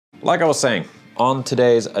Like I was saying, on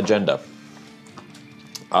today's agenda,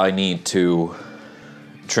 I need to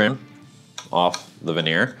trim off the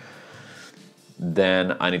veneer.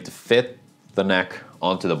 Then I need to fit the neck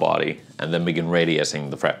onto the body and then begin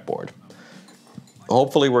radiusing the fretboard.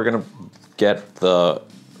 Hopefully we're gonna get the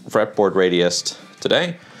fretboard radiused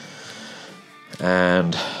today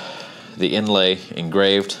and the inlay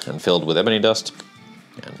engraved and filled with ebony dust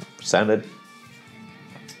and sanded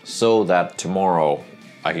so that tomorrow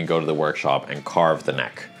I can go to the workshop and carve the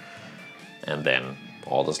neck. And then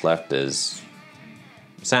all that's left is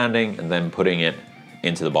sanding and then putting it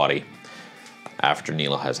into the body after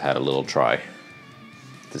Neil has had a little try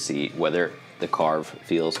to see whether the carve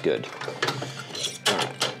feels good. All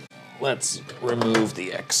right, let's remove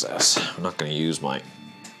the excess. I'm not gonna use my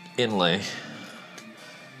inlay.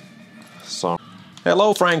 So,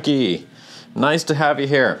 hello Frankie, nice to have you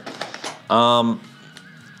here.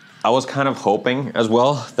 I was kind of hoping as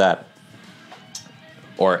well that,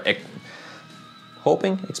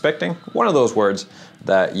 expecting, one of those words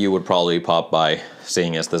that you would probably pop by,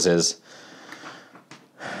 seeing as this is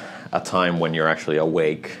a time when you're actually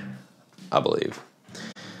awake, I believe.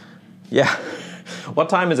 Yeah, what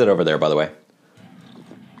time is it over there, by the way?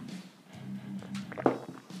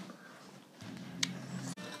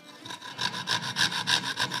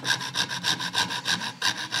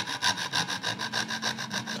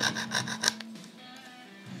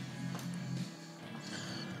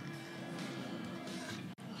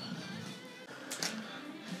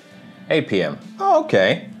 $8 p.m. Oh,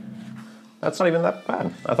 okay. That's not even that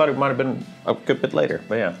bad. I thought it might have been a good bit later,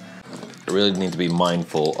 but yeah. I really need to be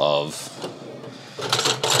mindful of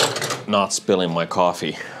not spilling my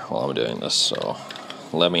coffee while I'm doing this, so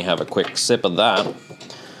let me have a quick sip of that.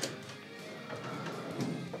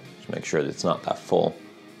 Just make sure that it's not that full.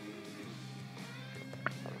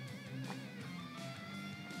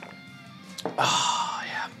 Oh,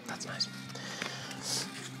 yeah, that's nice.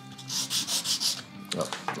 Oh,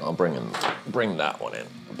 I'll bring that one in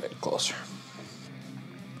a bit closer.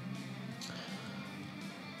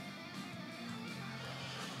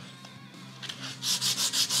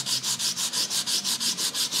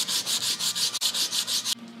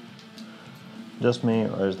 Just me,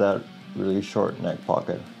 or is that really short neck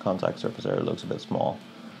pocket? Contact surface area looks a bit small.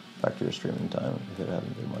 Back to your streaming time if it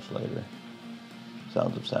hadn't been much later.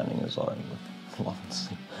 Sounds of sanding is all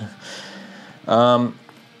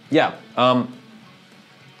yeah.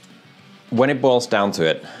 When it boils down to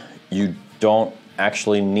it, you don't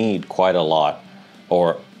actually need quite a lot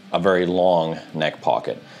or a very long neck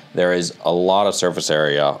pocket. There is a lot of surface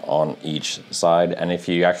area on each side, and if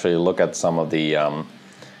you actually look at some of the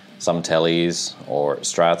some tellies or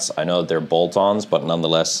strats, I know they're bolt-ons, but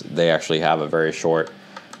nonetheless they actually have a very short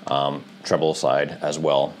treble side as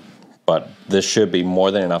well. But this should be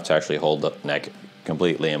more than enough to actually hold the neck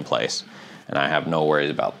completely in place, and I have no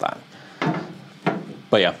worries about that.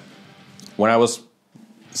 But yeah, when I was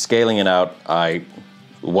scaling it out, I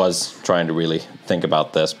was trying to really think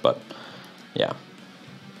about this, but yeah,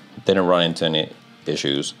 didn't run into any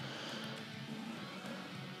issues,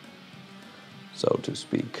 so to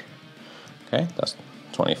speak. Okay, that's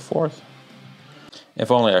 24th.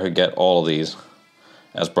 If only I could get all of these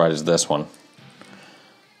as bright as this one.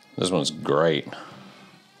 This one's great.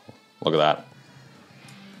 Look at that.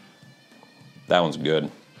 That one's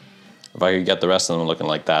good. If I could get the rest of them looking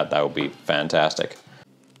like that, that would be fantastic.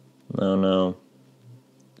 No.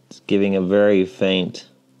 It's giving a very faint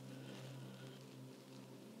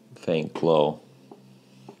glow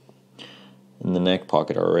in the neck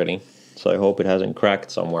pocket already. So I hope it hasn't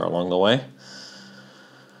cracked somewhere along the way.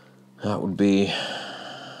 That would be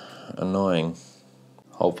annoying.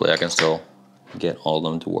 Hopefully I can still get all of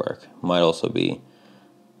them to work. Might also be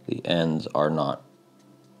the ends are not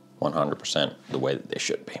 100% the way that they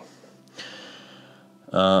should be.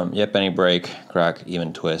 Yep, any break, crack,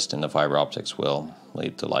 even twist in the fiber optics will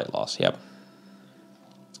lead to light loss. Yep.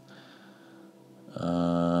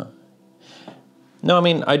 No, I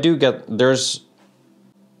mean, I do get,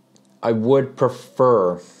 I would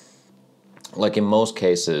prefer, like in most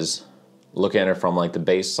cases, looking at it from like the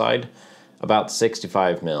base side, about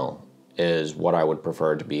 65 mil is what I would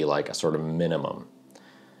prefer to be like a sort of minimum.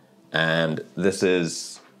 And this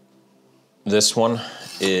one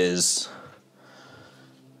is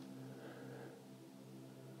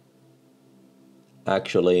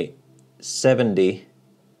actually 70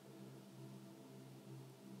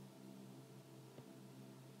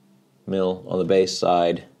 mil on the base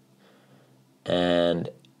side and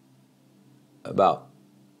about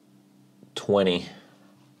 20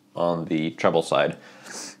 on the treble side.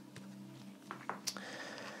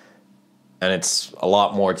 And it's a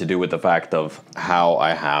lot more to do with the fact of how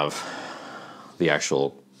I have the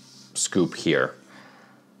actual scoop here.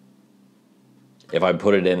 If I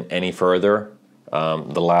put it in any further,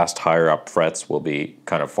 the last higher up frets will be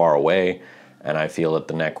kind of far away, and I feel that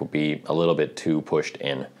the neck would be a little bit too pushed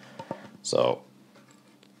in. So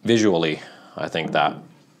visually, I think that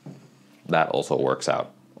also works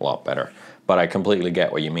out a lot better. But I completely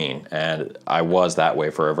get what you mean, and I was that way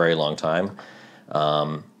for a very long time.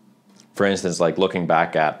 For instance, like looking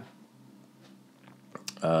back at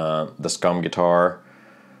the Scum guitar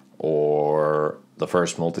or the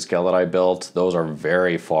first multiscale that I built, those are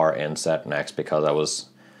very far inset necks because I was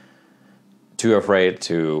too afraid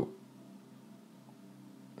to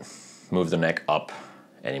move the neck up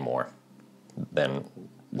anymore than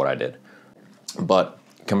what I did. But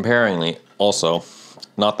comparingly, also,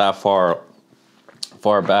 not that far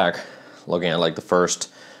back, looking at like the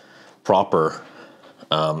first proper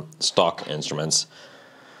stock instruments,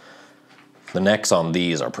 the necks on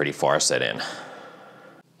these are pretty far set in.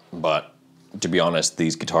 But to be honest,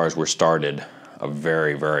 these guitars were started a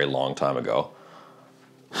very, very long time ago.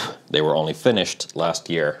 They were only finished last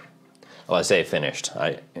year. Well, I say finished.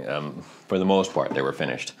 For the most part, they were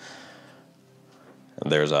finished.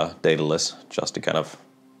 And there's a data list just to kind of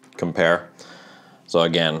compare. So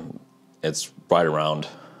again, it's right around,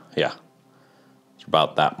 yeah, it's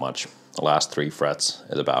about that much. The last 3 frets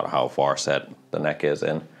is about how far set the neck is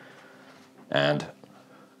in. And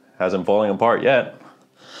hasn't fallen apart yet.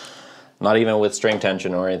 Not even with string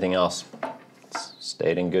tension or anything else. It's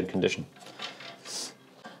stayed in good condition.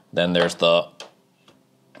 Then there's the,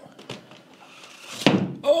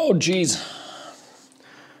 oh geez,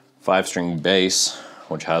 5-string bass,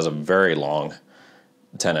 which has a very long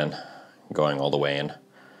tenon going all the way in.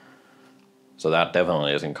 So that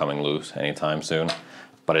definitely isn't coming loose anytime soon,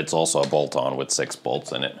 but it's also a bolt-on with 6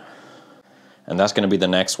 bolts in it. And that's going to be the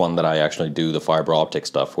next one that I actually do the fiber optic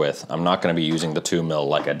stuff with. I'm not going to be using the 2mm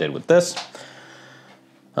like I did with this.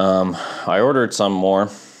 I ordered some more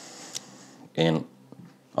in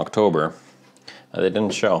October. They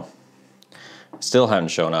didn't show. Still haven't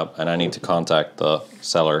shown up, and I need to contact the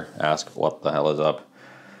seller, ask what the hell is up,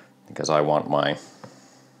 because I want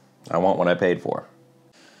what I paid for.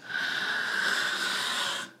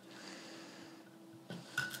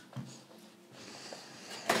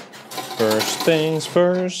 First things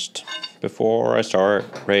first, before I start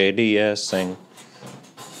radiusing.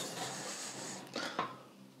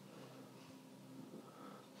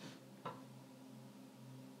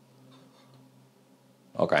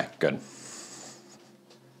 Okay, good.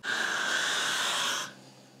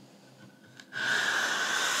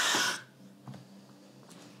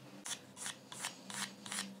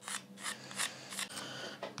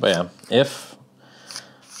 But yeah, if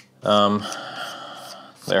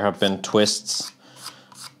there have been twists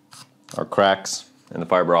or cracks in the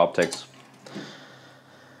fiber optics,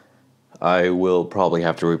 I will probably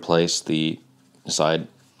have to replace the side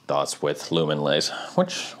dots with lumen inlays,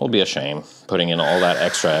 which will be a shame, putting in all that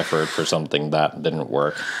extra effort for something that didn't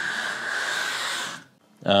work.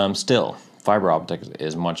 Still, fiber optics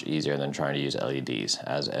is much easier than trying to use LEDs,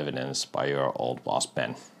 as evidenced by your old boss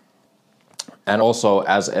pen. And also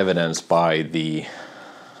as evidenced by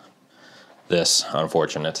this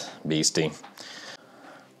unfortunate beastie.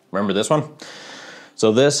 Remember this one?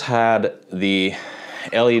 So this had the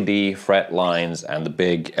LED fret lines and the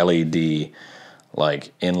big LED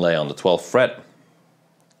like inlay on the 12th fret.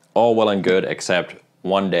 All well and good, except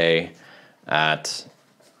one day at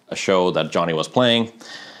a show that Johnny was playing,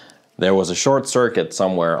 there was a short circuit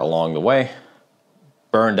somewhere along the way,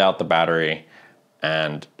 burned out the battery,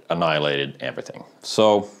 and annihilated everything.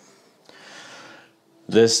 So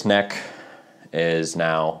this neck is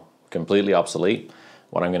now completely obsolete.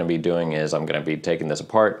 What I'm going to be doing is I'm going to be taking this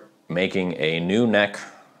apart, making a new neck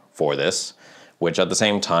for this, which at the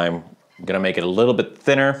same time I'm going to make it a little bit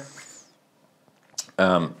thinner,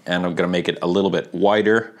 and I'm going to make it a little bit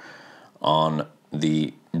wider on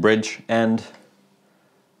the bridge end.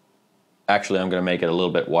 Actually, I'm going to make it a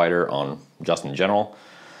little bit wider on just in general,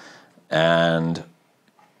 and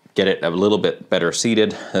get it a little bit better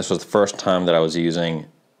seated. This was the first time that I was using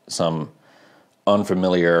some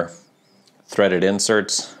unfamiliar threaded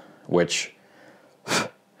inserts, which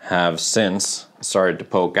have since started to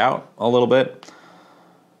poke out a little bit.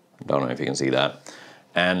 Don't know if you can see that.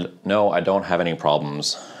 And no, I don't have any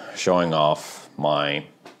problems showing off my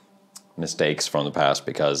mistakes from the past,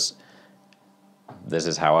 because this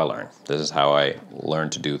is how I learn. This is how I learn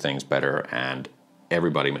to do things better, and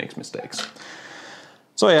everybody makes mistakes.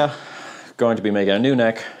 So yeah, going to be making a new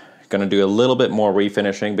neck. Going to do a little bit more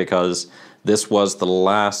refinishing, because this was the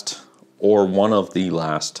last or one of the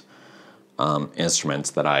last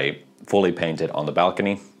instruments that I fully painted on the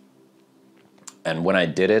balcony. And when I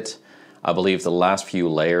did it, I believe the last few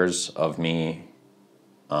layers of me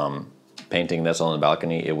painting this on the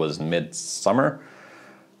balcony, it was midsummer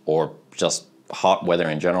or just hot weather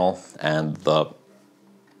in general, and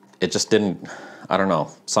it just didn't, I don't know,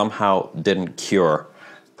 somehow didn't cure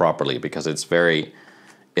properly because it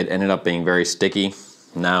ended up being very sticky.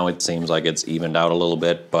 Now it seems like it's evened out a little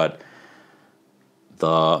bit, but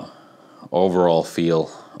the overall feel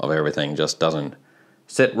of everything just doesn't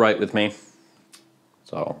sit right with me.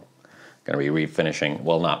 So I'm gonna be refinishing,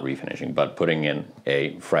 well, not refinishing, but putting in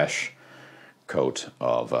a fresh coat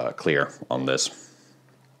of clear on this.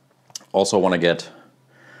 Also want to get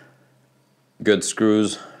good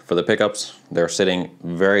screws for the pickups. They're sitting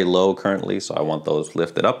very low currently, so I want those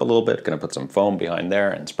lifted up a little bit. Gonna put some foam behind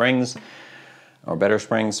there and springs, or better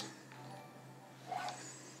springs.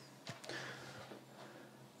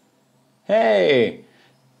 Hey,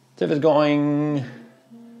 Tiff is going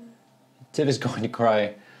to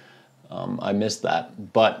cry. I missed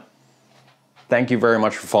that, but thank you very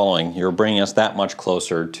much for following. You're bringing us that much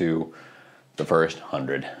closer to the first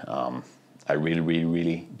 100. I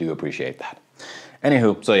really do appreciate that.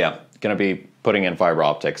 Anywho, so yeah, gonna be putting in fiber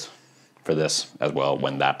optics for this as well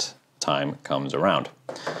when that time comes around.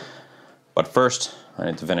 But first, I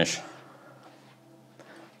need to finish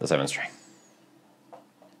the 7 string.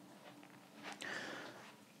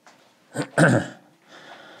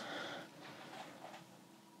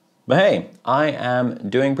 But hey, I am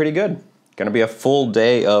doing pretty good. Gonna be a full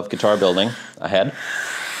day of guitar building ahead.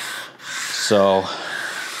 So,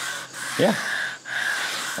 yeah.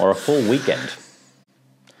 Or a full weekend.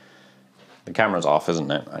 The camera's off, isn't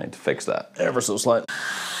it? I need to fix that ever so slightly.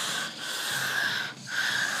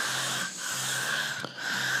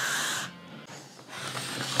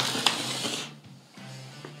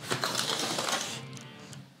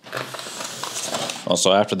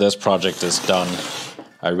 Also, after this project is done,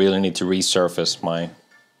 I really need to resurface my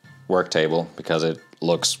work table because it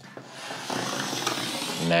looks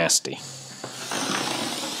nasty.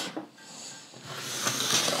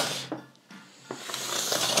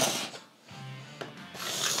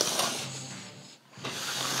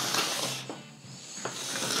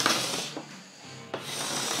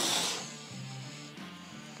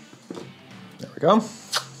 There we go.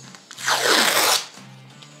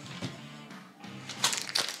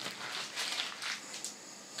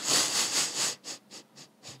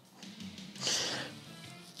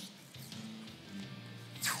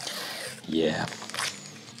 Yeah.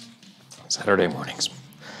 Saturday mornings.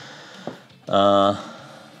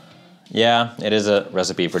 Yeah, it is a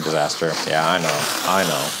recipe for disaster. Yeah, I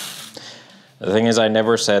know. The thing is, I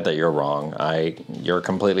never said that you're wrong. You're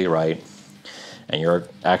completely right. And you're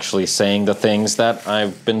actually saying the things that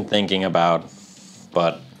I've been thinking about,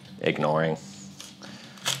 but ignoring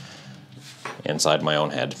inside my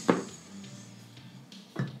own head.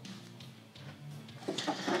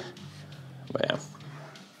 But yeah.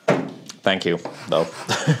 Thank you, though.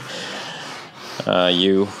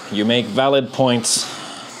 You make valid points.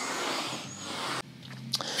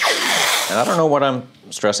 And I don't know what I'm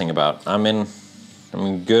stressing about. I'm in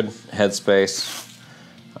good headspace.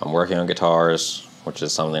 I'm working on guitars, which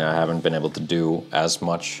is something I haven't been able to do as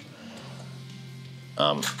much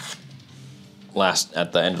at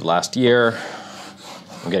the end of last year.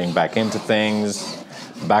 I'm getting back into things,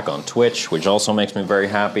 back on Twitch, which also makes me very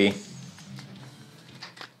happy.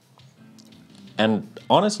 And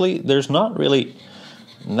honestly, there's not really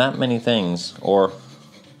that many things, or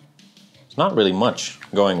it's not really much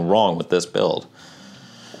going wrong with this build.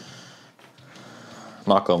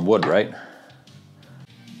 Knock on wood, right?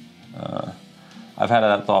 I've had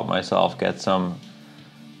that thought myself, get some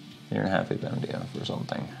 3.5 MDF or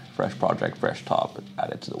something. Fresh project, fresh top,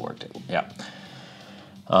 add it to the work table. Yeah.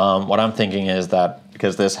 What I'm thinking is that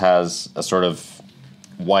because this has a sort of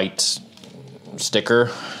white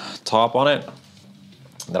sticker top on it,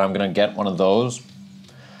 that I'm gonna get one of those.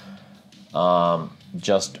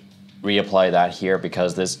 Just reapply that here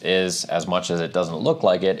because this is, as much as it doesn't look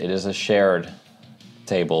like it, it is a shared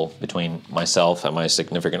table between myself and my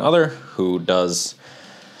significant other who does,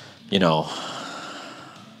 you know,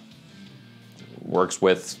 works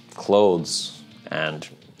with clothes and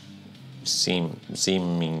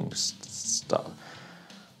seaming stuff.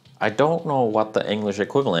 I don't know what the English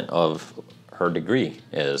equivalent of her degree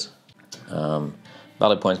is.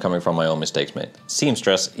 Valid points coming from my own mistakes made.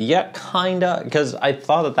 Seamstress, yeah, kinda, because I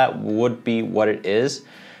thought that that would be what it is,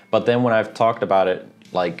 but then when I've talked about it,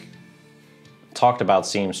 like, talked about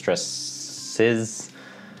seamstresses,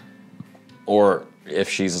 or if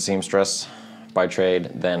she's a seamstress by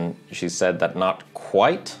trade, then she said that not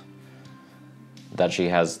quite, that she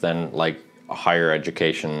has then like a higher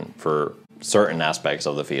education for certain aspects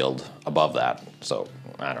of the field above that. So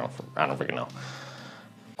I don't freaking know.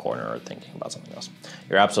 Corner or thinking about something else.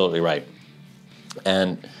 You're absolutely right.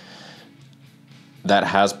 And that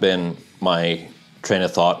has been my train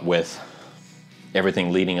of thought with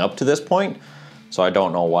everything leading up to this point. So I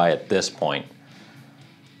don't know why at this point.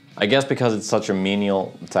 I guess because it's such a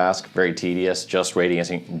menial task, very tedious, just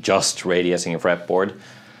radiusing a fretboard,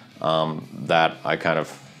 that I kind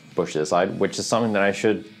of pushed it aside, which is something that I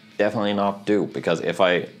should definitely not do, because if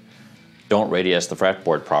I don't radius the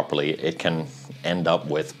fretboard properly, it can end up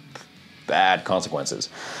with bad consequences.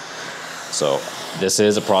 So this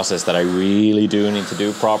is a process that I really do need to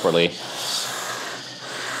do properly.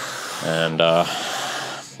 And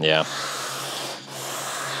yeah,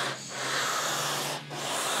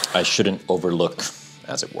 I shouldn't overlook,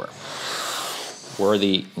 as it were.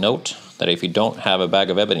 Worthy note that if you don't have a bag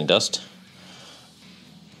of ebony dust,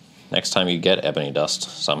 next time you get ebony dust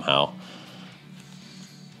somehow,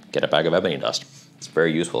 get a bag of ebony dust. It's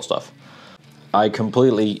very useful stuff. I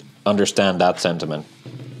completely understand that sentiment.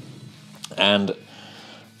 And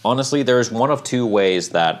honestly, there's one of two ways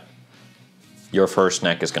that your first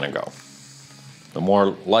neck is going to go. The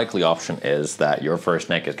more likely option is that your first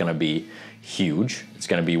neck is going to be huge, it's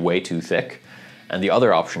going to be way too thick, and the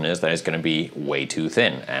other option is that it's going to be way too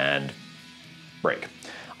thin and break.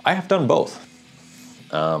 I have done both.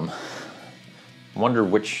 Wonder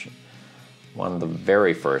which one. The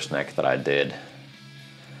very first neck that I did.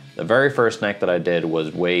 The very first neck that I did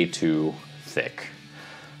was way too thick,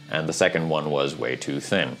 and the second one was way too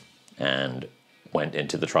thin, and went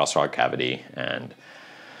into the truss rod cavity, and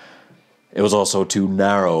it was also too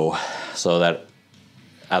narrow, so that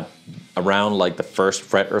at around like the first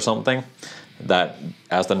fret or something, that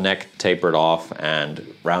as the neck tapered off and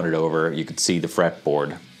rounded over, you could see the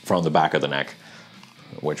fretboard from the back of the neck,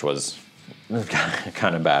 which was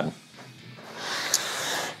kind of bad.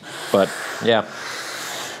 But yeah,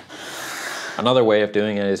 another way of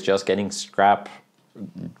doing it is just getting scrap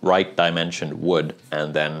right dimensioned wood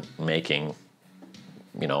and then making,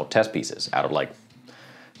 you know, test pieces out of like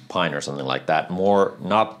pine or something like that. More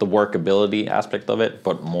not the workability aspect of it,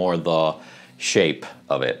 but more the shape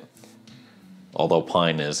of it. Although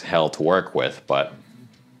pine is hell to work with, but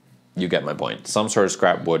you get my point. Some sort of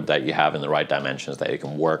scrap wood that you have in the right dimensions that you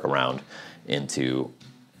can work around into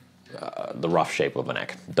the rough shape of a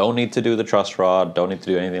neck. Don't need to do the truss rod, don't need to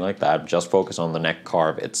do anything like that. Just focus on the neck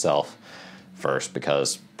carve itself first,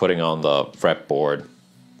 because putting on the fretboard,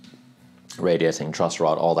 radiusing, truss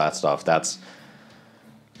rod, all that stuff, that's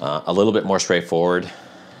a little bit more straightforward,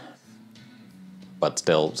 but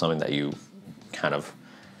still something that you kind of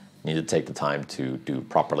need to take the time to do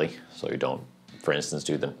properly, so you don't, for instance,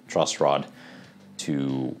 do the truss rod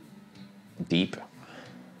too deep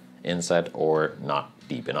inset or not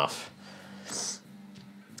deep enough.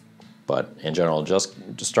 But in general, just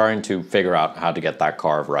starting to figure out how to get that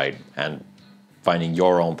carve right and finding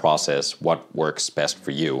your own process, what works best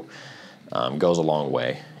for you, goes a long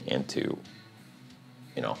way into,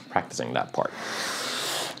 you know, practicing that part.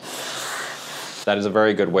 That is a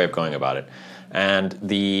very good way of going about it. And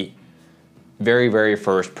the very, very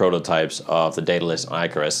first prototypes of the Daedalus and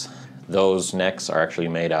Icarus, those necks are actually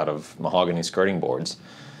made out of mahogany skirting boards.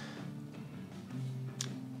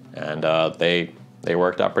 And they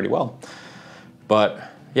worked out pretty well. But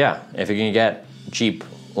yeah, if you can get cheap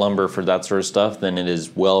lumber for that sort of stuff, then it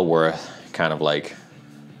is well worth kind of like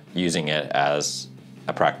using it as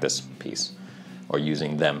a practice piece, or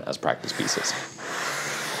using them as practice pieces.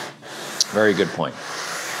 Very good point.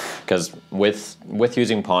 Because with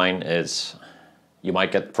using pine, is you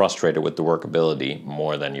might get frustrated with the workability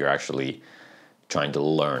more than you're actually trying to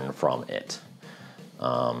learn from it.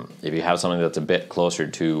 If you have something that's a bit closer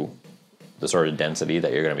to the sort of density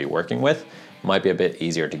that you're going to be working with, it might be a bit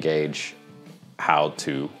easier to gauge how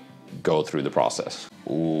to go through the process.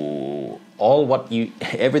 Ooh,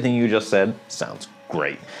 everything you just said sounds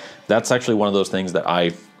great. That's actually one of those things that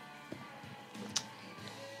I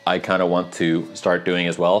kind of want to start doing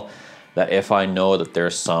as well. That if I know that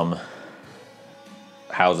there's some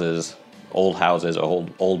houses,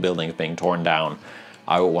 old buildings being torn down,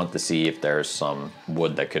 I will want to see if there's some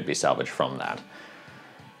wood that could be salvaged from that.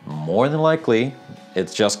 More than likely,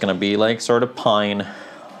 it's just gonna be like sort of pine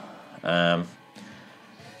over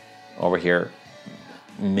here.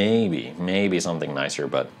 Maybe something nicer,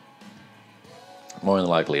 but more than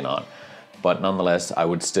likely not. But nonetheless, I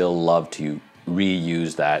would still love to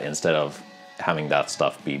reuse that instead of having that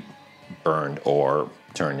stuff be burned or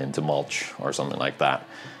turn into mulch or something like that.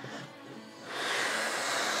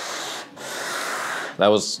 That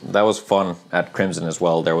was fun at Crimson as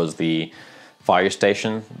well. There was the fire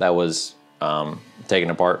station that was taken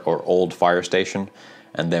apart, or old fire station,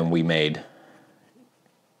 and then we made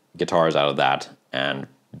guitars out of that and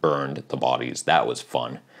burned the bodies. That was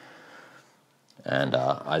fun, and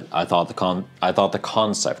I thought the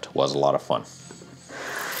concept was a lot of fun.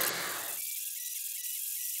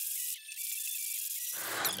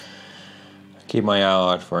 Keep my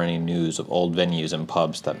eye out for any news of old venues and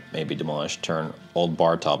pubs that may be demolished. Turn old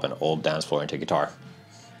bar top and old dance floor into guitar.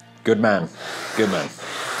 Good man, good man.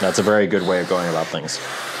 That's a very good way of going about things.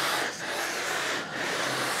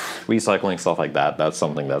 Recycling stuff like that, that's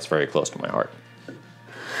something that's very close to my heart.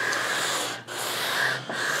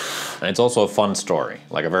 And it's also a fun story,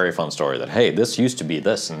 like a very fun story that, hey, this used to be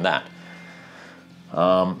this and that.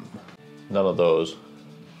 None of those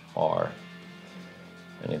are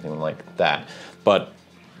anything like that. But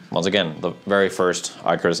once again, the very first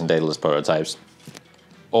Icarus and Daedalus prototypes,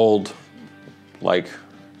 old, like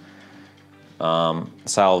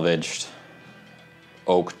salvaged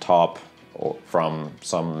oak top from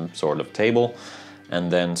some sort of table,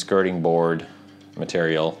 and then skirting board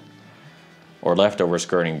material or leftover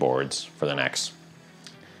skirting boards for the necks.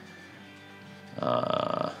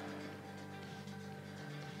 One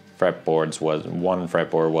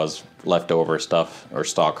fretboard was leftover stuff or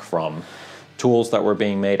stock from tools that were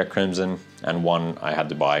being made at Crimson, and one I had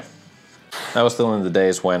to buy. That was still in the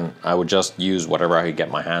days when I would just use whatever I could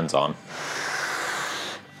get my hands on.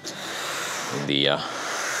 In the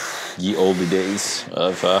ye olde days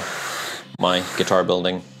of my guitar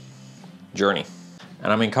building journey.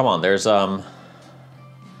 And I mean, come on, there's God,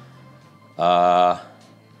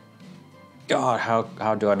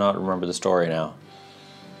 how do I not remember the story now?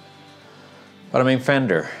 But I mean,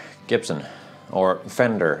 Fender, Gibson, or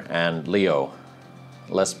Fender and Leo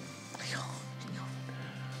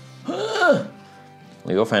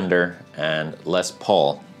Fender and Les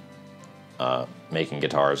Paul making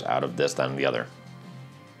guitars out of this, that, and the other.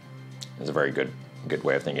 It's a very good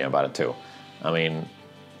way of thinking about it too. I mean,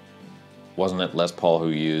 wasn't it Les Paul who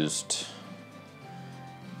used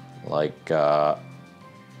like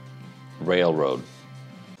railroad?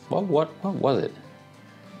 What was it?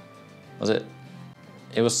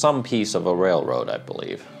 It was some piece of a railroad, I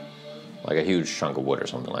believe. Like a huge chunk of wood or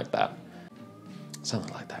something like that.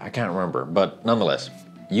 Something like that, I can't remember. But nonetheless,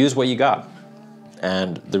 use what you got.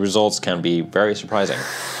 And the results can be very surprising.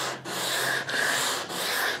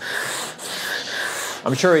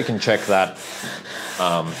 I'm sure you can check that,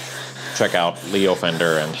 check out Leo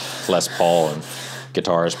Fender and Les Paul and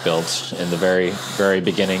guitars built in the very, very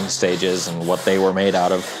beginning stages and what they were made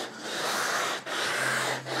out of.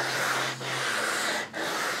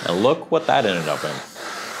 And look what that ended up in.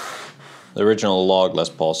 The original log Les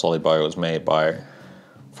Paul solid body was made by a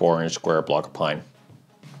 4-inch square block of pine.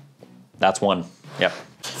 That's one. Yep.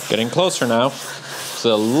 Getting closer now. It's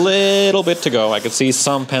a little bit to go. I can see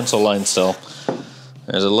some pencil lines still.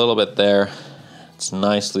 There's a little bit there. It's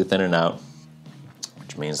nicely thinning out,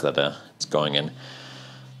 which means that it's going in,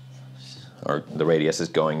 or the radius is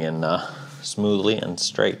going in smoothly and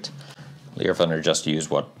straight. Leo Fender just used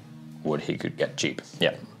what wood he could get cheap.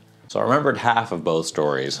 Yeah. So I remembered half of both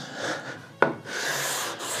stories.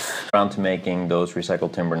 Around to making those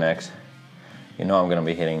recycled timber necks. You know I'm going to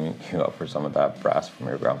be hitting you up for some of that brass from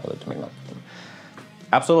your grandmother to make them.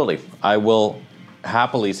 Absolutely. I will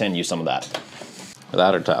happily send you some of that.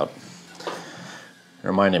 Without a doubt. It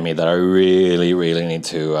reminded me that I really, really need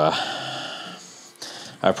to...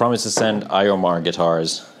 I promised to send Iomar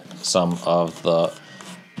guitars some of the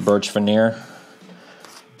birch veneer,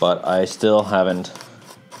 but I still haven't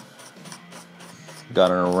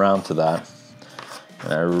gotten around to that.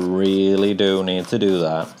 And I really do need to do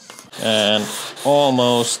that. And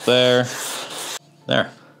almost there. There.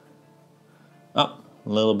 Oh, a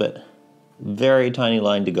little bit. Very tiny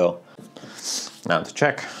line to go. Now to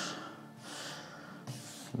check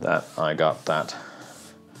that I got that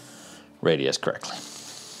radius correctly.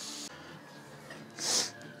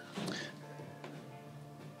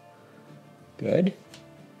 Good.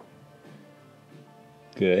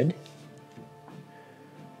 Good.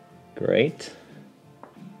 Great.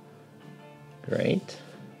 Great.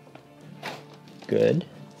 Good.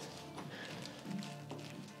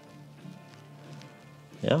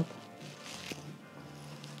 Yep.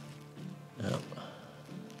 Yep.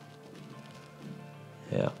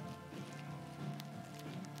 Yeah.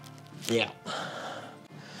 Yeah.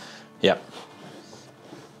 Yeah.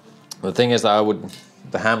 The thing is that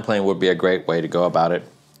the hand plane would be a great way to go about it.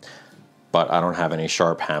 but I don't have any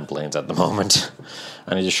sharp hand planes at the moment.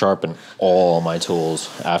 I need to sharpen all my tools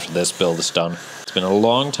after this build is done. It's been a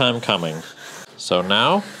long time coming. So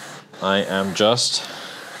now I am just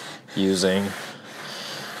using,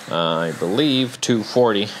 I believe,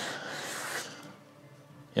 240.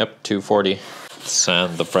 Yep, 240.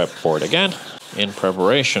 Sand the fretboard again in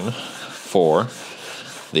preparation for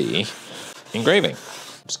the engraving.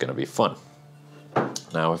 It's gonna be fun.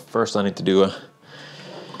 Now, first I need to do a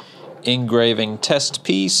engraving test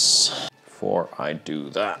piece. Before I do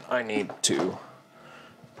that, I need to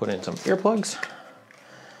put in some earplugs.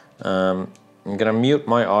 I'm gonna mute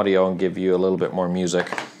my audio and give you a little bit more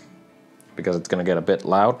music because it's gonna get a bit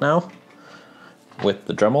loud now with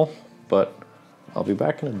the Dremel, but I'll be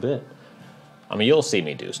back in a bit. I mean, you'll see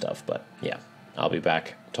me do stuff, but yeah, I'll be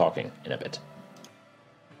back talking in a bit.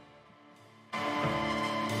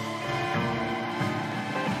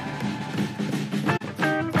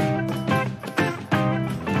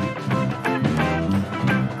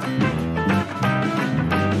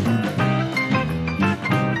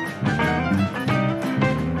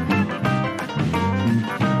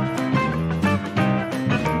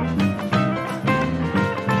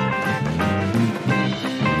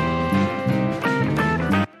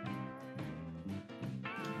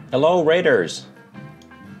 Hello, Raiders.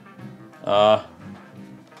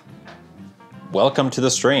 Welcome to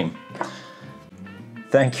the stream.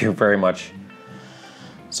 Thank you very much.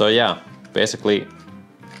 So yeah, basically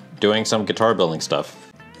doing some guitar building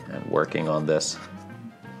stuff and working on this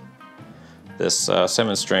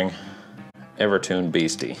 7-string Evertune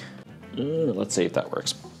Beastie. Let's see if that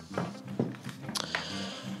works.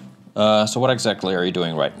 So what exactly are you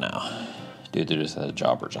doing right now? Do you do this as a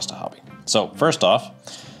job or just a hobby? So first off,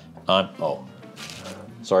 oh,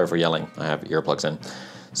 sorry for yelling, I have earplugs in.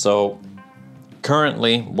 So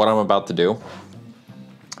currently what I'm about to do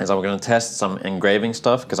is I'm gonna test some engraving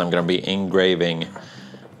stuff because I'm gonna be engraving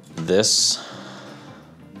this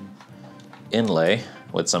inlay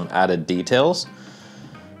with some added details.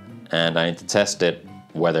 And I need to test it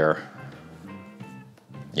whether,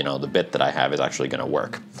 you know, the bit that I have is actually gonna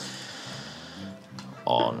work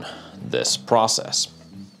on this process.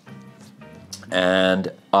 And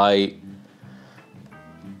I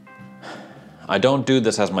don't do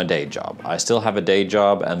this as my day job. I still have a day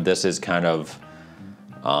job, and this is kind of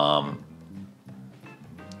a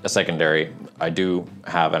secondary. I do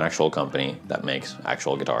have an actual company that makes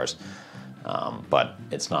actual guitars, but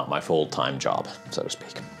it's not my full-time job, so to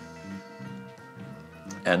speak.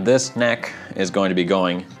 And this neck is going to be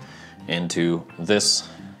going into this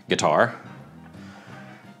guitar.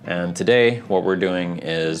 And today what we're doing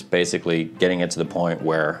is basically getting it to the point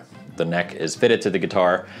where the neck is fitted to the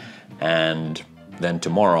guitar, and then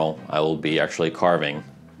tomorrow I will be actually carving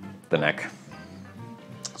the neck.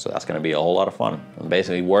 So that's gonna be a whole lot of fun. I'm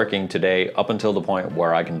basically working today up until the point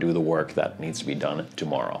where I can do the work that needs to be done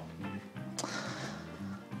tomorrow.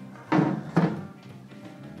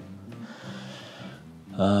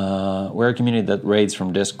 We're a community that raids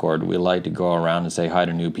from Discord. We like to go around and say hi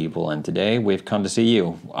to new people, and today we've come to see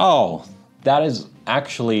you. Oh, that is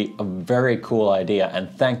actually a very cool idea,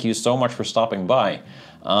 and thank you so much for stopping by.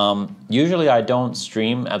 Usually I don't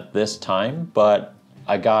stream at this time, but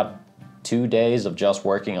I got 2 days of just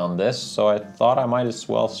working on this, so I thought I might as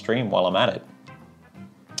well stream while I'm at it.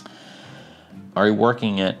 Are you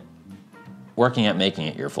working at making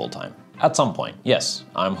it your full-time? At some point, yes.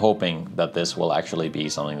 I'm hoping that this will actually be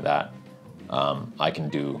something that I can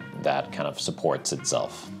do that kind of supports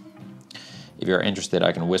itself. If you're interested,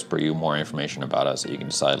 I can whisper you more information about us so you can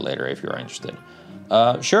decide later if you're interested.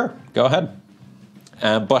 Sure, go ahead.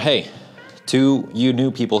 But hey, to you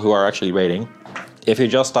new people who are actually raiding, if you're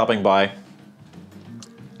just stopping by,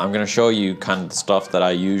 I'm gonna show you kind of the stuff that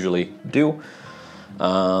I usually do.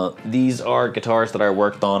 These are guitars that I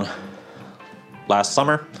worked on last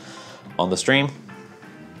summer on the stream.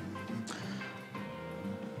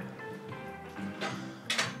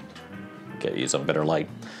 Okay, use some better light.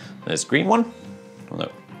 This green one.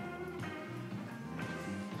 No.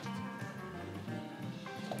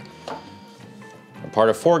 I'm part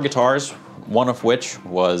of 4 guitars, one of which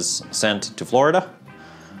was sent to Florida.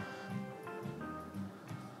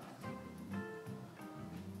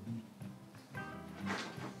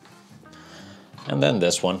 And then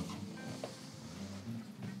this one.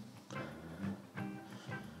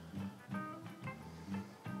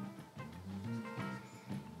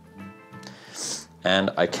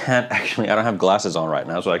 And I can't actually, I don't have glasses on right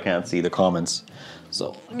now, so I can't see the comments.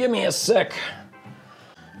 So give me a sec.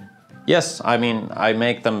 Yes, I mean, I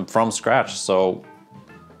make them from scratch, so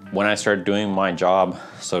when I started doing my job,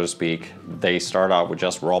 so to speak, they start out with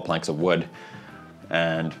just raw planks of wood,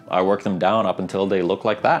 and I work them down up until they look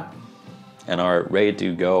like that and are ready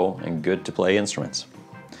to go and good to play instruments.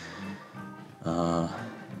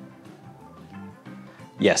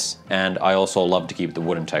 Yes, and I also love to keep the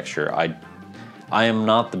wooden texture. I am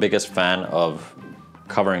not the biggest fan of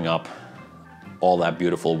covering up all that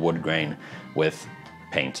beautiful wood grain with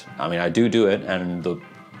paint. I mean, I do it, and the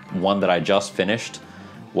one that I just finished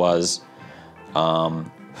was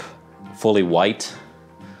fully white.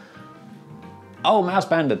 Oh, Mass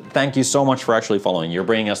Bandit, thank you so much for actually following. You're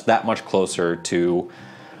bringing us that much closer to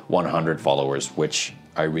 100 followers, which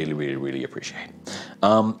I really, really, really appreciate.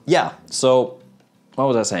 Yeah, so what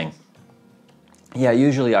was I saying? Yeah,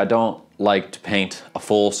 usually I don't like to paint a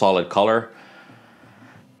full solid color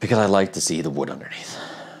because I like to see the wood underneath.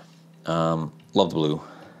 Love the blue.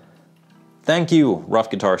 Thank you, Rough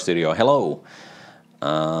Guitar Studio. Hello.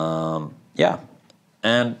 Yeah,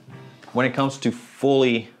 and when it comes to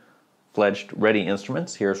fully fledged ready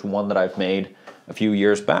instruments, here's one that I've made a few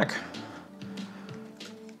years back.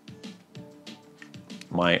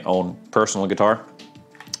 My own personal guitar.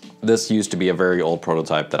 This used to be a very old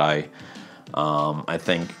prototype that I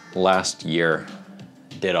think last year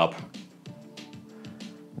did a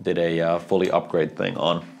fully upgrade thing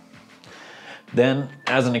on. Then,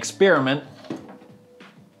 as an experiment,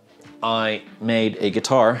 I made a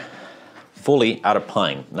guitar fully out of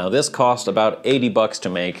pine. Now this cost about 80 bucks to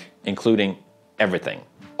make, including everything.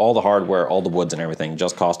 All the hardware, all the woods and everything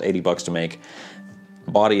just cost 80 bucks to make.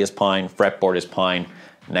 Body is pine, fretboard is pine,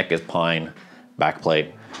 neck is pine,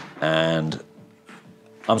 backplate, and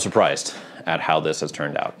I'm surprised at how this has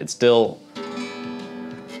turned out.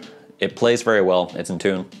 It plays very well, it's in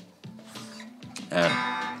tune, and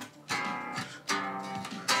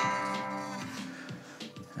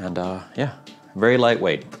yeah, very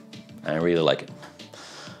lightweight. I really like it.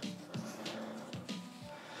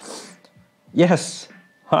 Yes,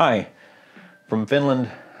 hi, from Finland,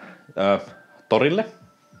 Torille.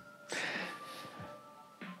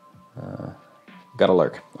 Gotta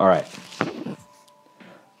lurk. All right.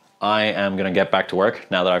 I am gonna get back to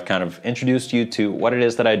work now that I've kind of introduced you to what it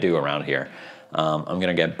is that I do around here. I'm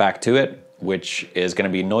gonna get back to it, which is gonna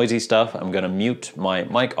be noisy stuff. I'm gonna mute my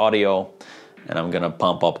mic audio and I'm gonna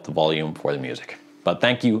pump up the volume for the music. But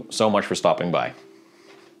thank you so much for stopping by.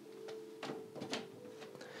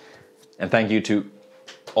 And thank you to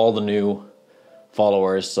all the new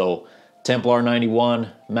followers. So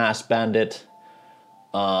Templar91, Mass Bandit,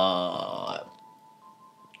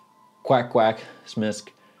 Quack Quack, Smisk.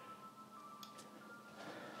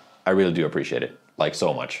 I really do appreciate it, like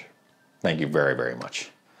so much. Thank you very, very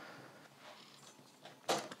much.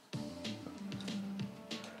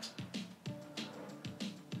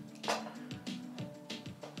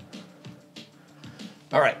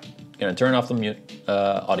 All right, gonna turn off the mute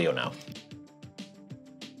audio now.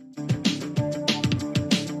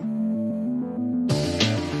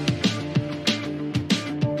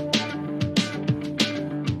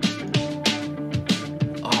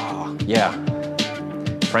 Oh, yeah.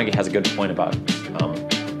 Frankie has a good point about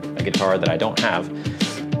a guitar that I don't have,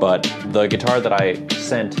 but the guitar that I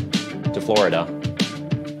sent to Florida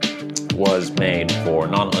was made for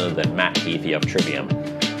none other than Matt Heathy of Trivium,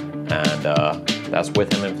 and that's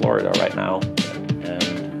with him in Florida right now.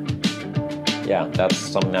 And yeah, that's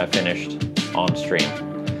something I finished on stream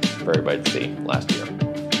for everybody to see last year.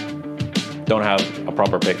 Don't have a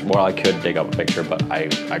proper pic. Well, I could dig up a picture, but I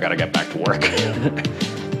gotta get back to work.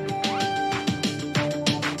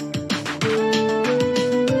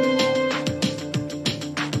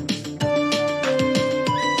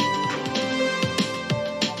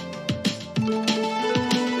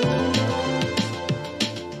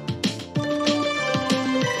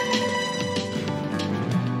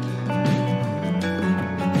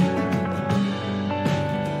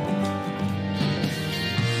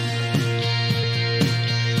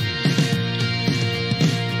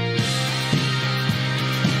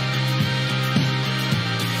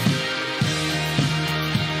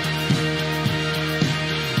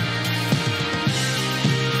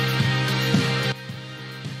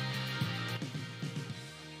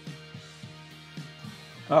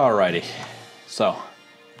 Alrighty, so,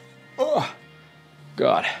 oh,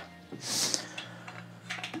 God,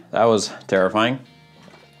 that was terrifying.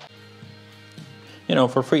 You know,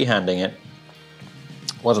 for freehanding it,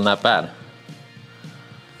 wasn't that bad.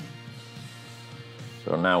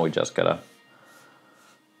 So now we just gotta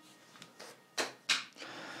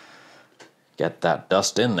get that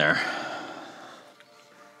dust in there.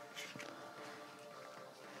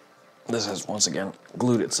 This has once again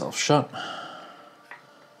glued itself shut.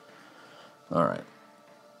 All right.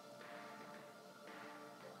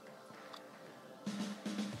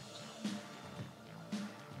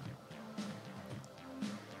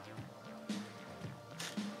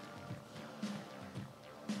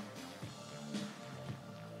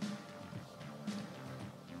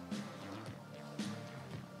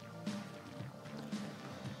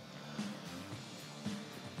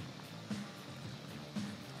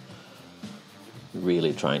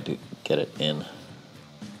 Really trying to get it in.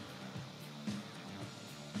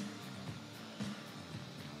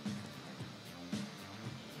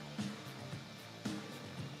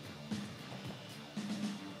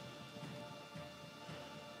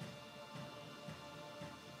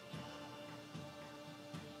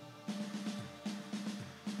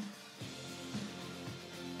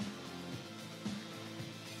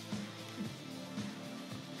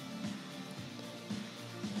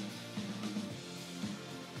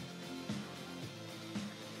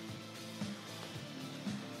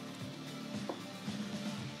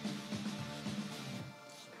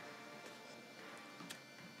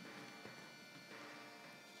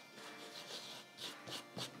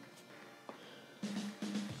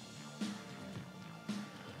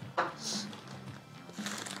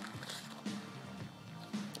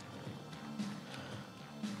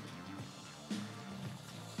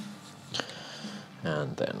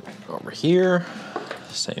 And then over here,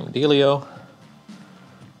 same dealio.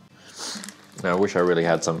 Now I wish I really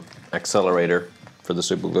had some accelerator for the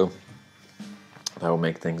super glue. That would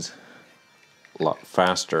make things a lot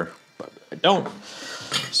faster, but I don't.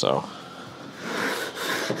 So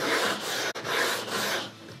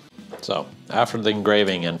after the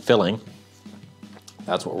engraving and filling,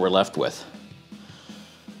 that's what we're left with.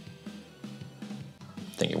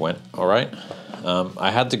 I think it went all right.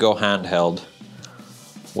 I had to go handheld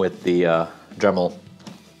with the Dremel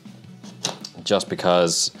just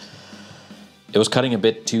because it was cutting a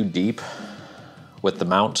bit too deep with the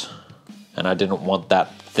mount, and I didn't want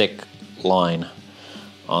that thick line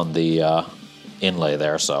on the inlay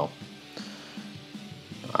there, so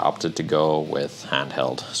I opted to go with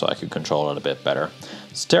handheld so I could control it a bit better.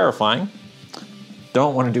 It's terrifying.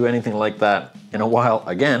 Don't want to do anything like that in a while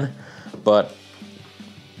again, but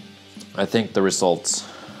I think the results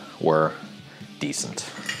were decent.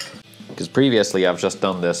 Because previously I've just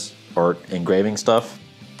done this, or engraving stuff,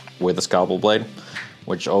 with a scalpel blade,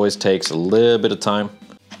 which always takes a little bit of time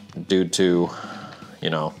due to, you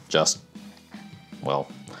know, just,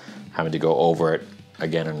 well, having to go over it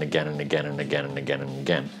again and again and again and again and again and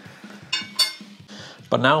again.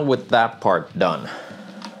 But now with that part done,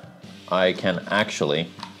 I can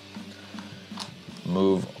actually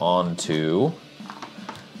move on to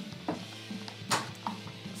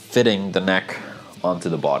fitting the neck onto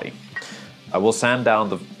the body. I will sand down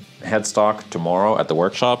the headstock tomorrow at the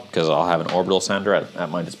workshop because I'll have an orbital sander at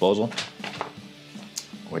my disposal,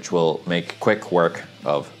 which will make quick work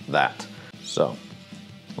of that. So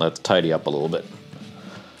let's tidy up a little bit.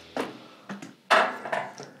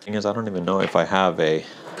 Thing is, I don't even know if I have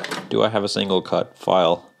do I have a single cut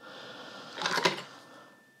file?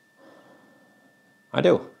 I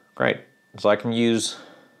do, great. So I can use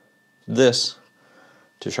this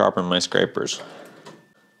to sharpen my scrapers.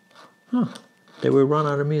 Huh, did we run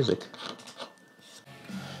out of music?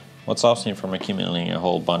 What stops me from accumulating a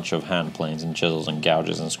whole bunch of hand planes and chisels and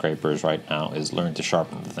gouges and scrapers right now is learn to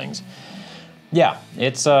sharpen the things. Yeah,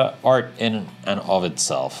 it's art in and of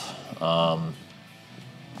itself. And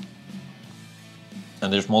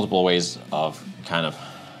there's multiple ways of kind of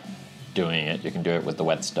doing it. You can do it with the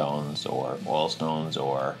whetstones or oil stones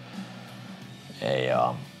or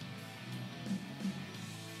a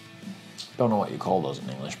don't know what you call those in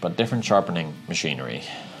English, but different sharpening machinery.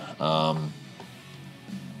 And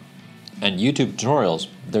YouTube tutorials,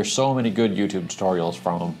 there's so many good YouTube tutorials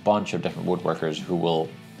from a bunch of different woodworkers who will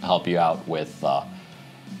help you out with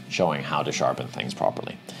showing how to sharpen things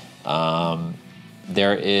properly.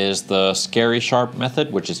 There is the scary sharp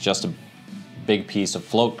method, which is just a big piece of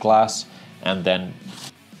float glass and then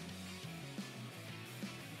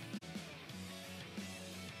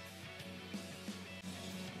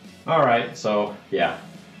Alright, so yeah,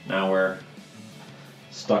 now we're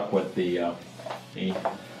stuck with the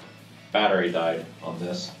battery died on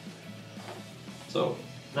this. So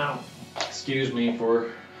now, excuse me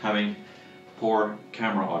for having poor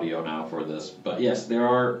camera audio now for this, but yes, there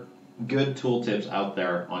are good tool tips out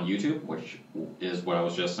there on YouTube, which is what I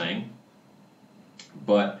was just saying.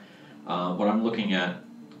 But what I'm looking at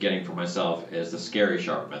getting for myself is the scary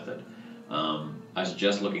sharp method. I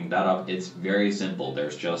suggest looking that up. It's very simple.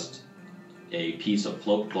 There's just a piece of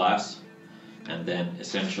float glass and then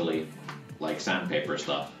essentially like sandpaper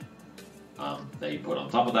stuff that you put on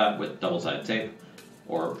top of that with double-sided tape,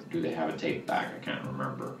 or do they have a tape back? I can't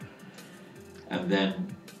remember. And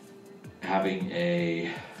then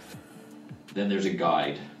then there's a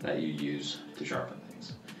guide that you use to sharpen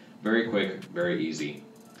things. Very quick, very easy,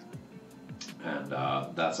 and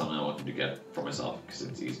that's something I wanted to get for myself because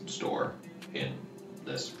it's easy to store in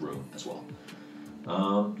this room as well.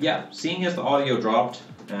 Yeah, seeing as the audio dropped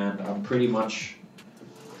and I'm pretty much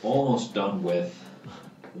almost done with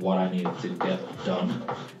what I needed to get done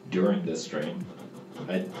during this stream,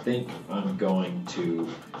 I think I'm going to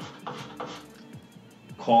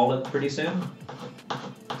call it pretty soon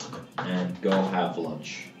and go have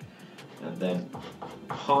lunch, and then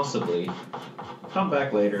possibly come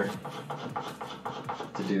back later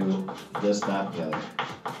to do this, that, and the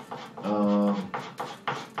other.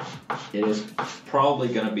 It is probably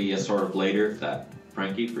going to be a sort of later that,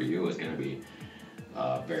 Frankie, for you is going to be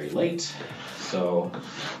very late, so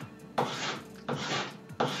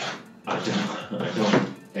I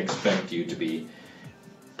don't expect you to be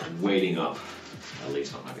waiting up, at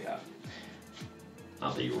least on my behalf.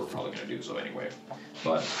 Not that you were probably going to do so anyway,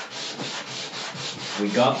 but we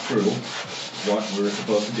got through what we were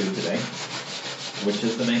supposed to do today, which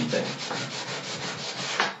is the main thing.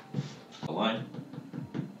 A line.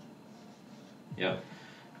 Yep.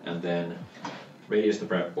 And then radius the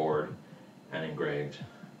fretboard and engraved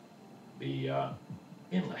the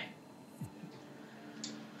inlay.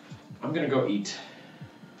 I'm gonna go eat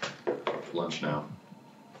lunch now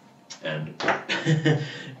and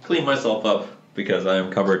clean myself up because I am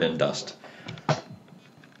covered in dust.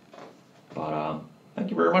 But thank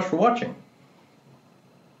you very much for watching.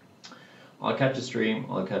 I'll catch a stream.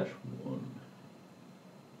 I'll catch one.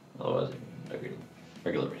 Otherwise,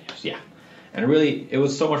 regular videos. Yeah. And really, it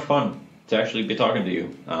was so much fun to actually be talking to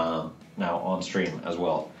you now on stream as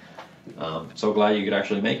well. So glad you could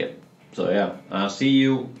actually make it. So yeah, see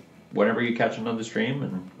you whenever you catch another stream,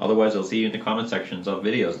 and otherwise I'll see you in the comment sections of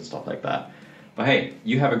videos and stuff like that. But hey,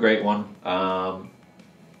 you have a great one.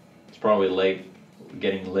 It's probably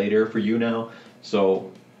getting later for you now,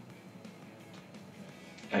 so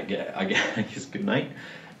I guess good night.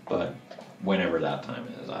 But whenever that time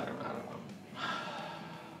is, I don't know.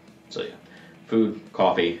 So yeah, food,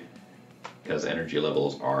 coffee, because energy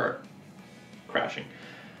levels are crashing.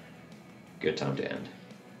 Good time to end.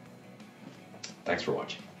 Thanks for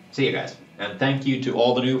watching. See you guys. And thank you to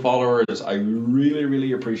all the new followers. I really,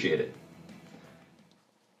 really appreciate it.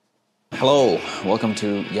 Hello, welcome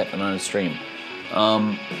to yet another stream.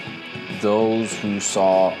 Those who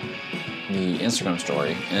saw the Instagram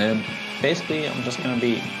story, and basically I'm just going to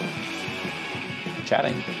be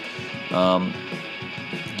chatting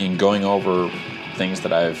and going over things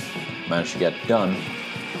that I've managed to get done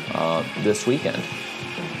this weekend.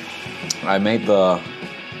 I made the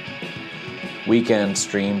weekend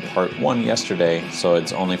stream part 1 yesterday, so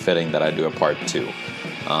it's only fitting that I do a part 2.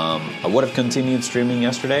 I would have continued streaming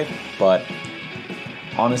yesterday, but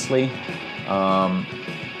honestly,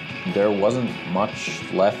 there wasn't much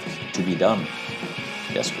left to be done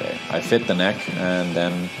yesterday. I fit the neck, and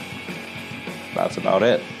then that's about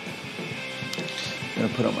it. I'm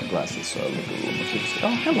gonna put on my glasses so I look a little more serious.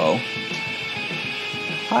 Oh, hello.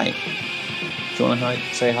 Hi. Do you want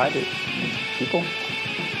to say hi to people?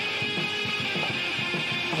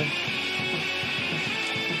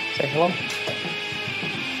 Say hello.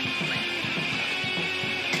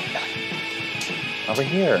 Over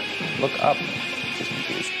here. Look up. She's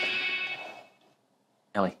confused.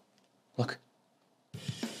 Ellie, look.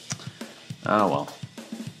 Oh, well.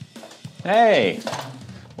 Hey!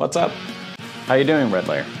 What's up? How you doing, Red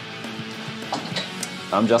Layer?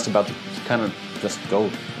 I'm just about to kind of just go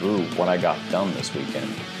through what I got done this weekend.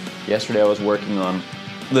 Yesterday I was working on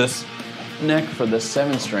this neck for this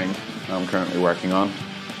 7-string I'm currently working on.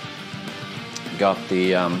 Got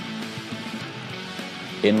the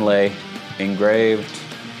inlay engraved,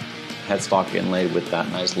 headstock inlaid with that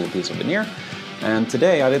nice little piece of veneer, and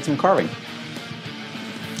today I did some carving.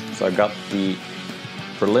 So I got the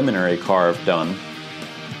preliminary carve done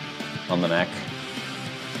on the neck.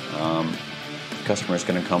 The customer's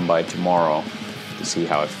going to come by tomorrow to see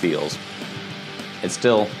how it feels. It's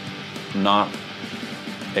still not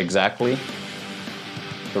exactly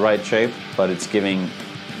the right shape, but it's giving,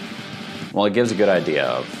 well, it gives a good idea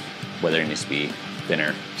of whether it needs to be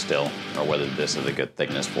thinner still or whether this is a good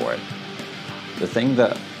thickness for it. The thing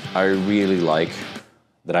that I really like,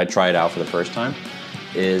 that I tried out for the first time,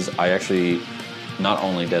 is I actually not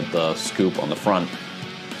only did the scoop on the front,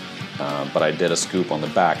 but I did a scoop on the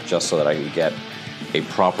back just so that I could get a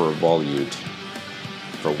proper volute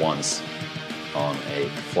for once on a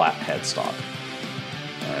flat headstock.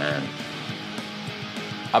 And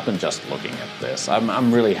I've been just looking at this.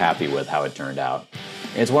 I'm really happy with how it turned out.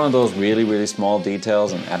 It's one of those really, really small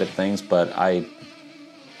details and added things, but yeah,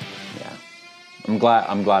 I'm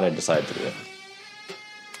glad I decided to do it.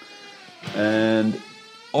 And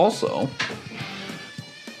also,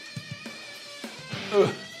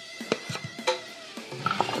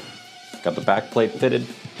 got the back plate fitted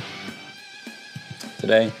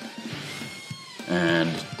today, and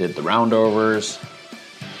did the roundovers,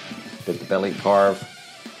 did the belly carve.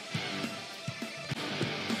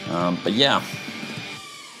 But yeah,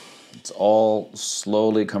 it's all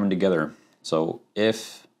slowly coming together. So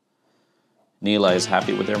if Neela is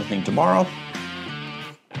happy with everything tomorrow,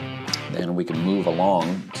 then we can move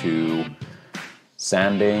along to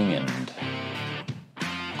sanding and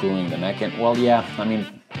gluing the neck in. Well, yeah, I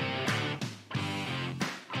mean,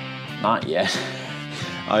 not yet.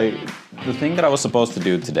 The thing that I was supposed to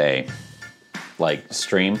do today, like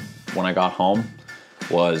stream when I got home,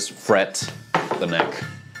 was fret the neck.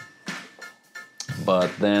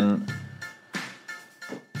 But then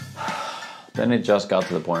it just got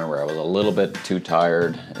to the point where I was a little bit too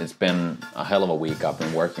tired. It's been a hell of a week. I've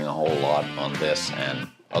been working a whole lot on this and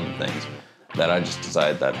other things that I just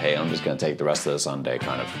decided that, hey, I'm just going to take the rest of the Sunday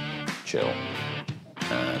kind of chill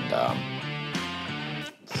and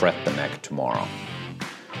fret the neck tomorrow.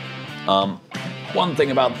 One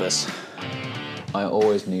thing about this, I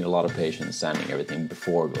always need a lot of patience sanding everything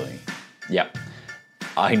before gluing. Yep,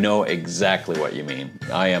 I know exactly what you mean.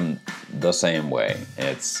 I am the same way.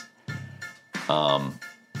 It's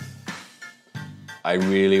I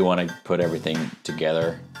really want to put everything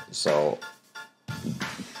together, so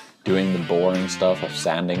doing the boring stuff of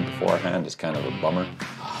sanding beforehand is kind of a bummer.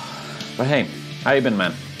 But hey, how you been,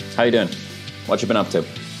 man? How you doing? What you been up to?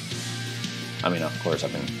 I mean, of course,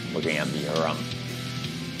 I've been looking at your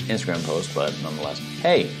Instagram post, but nonetheless.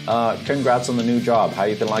 Hey, congrats on the new job. How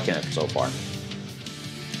you been liking it so far?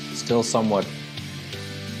 Still somewhat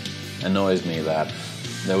annoys me that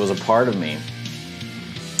there was a part of me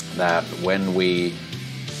that when we...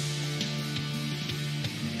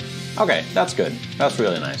 Okay, that's good. That's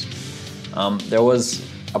really nice. There was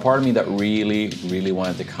a part of me that really, really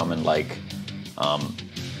wanted to come and like... I'm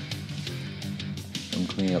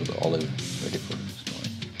cleaning up the olive ready for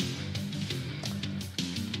storing.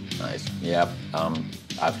 Nice. Yep.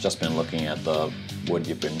 I've just been looking at the wood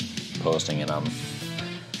you've been posting, and I'm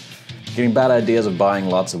getting bad ideas of buying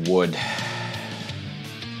lots of wood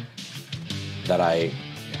that I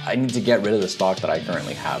need to get rid of the stock that I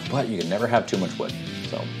currently have, but you can never have too much wood,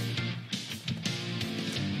 so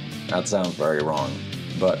that sounds very wrong.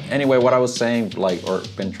 But anyway, what I was saying, like, or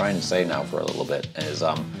been trying to say now for a little bit, is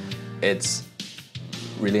it's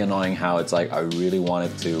really annoying how it's like I really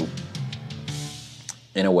wanted to,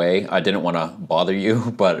 in a way, I didn't want to bother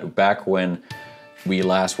you, but back when we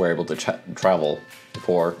last were able to travel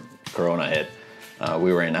before Corona hit,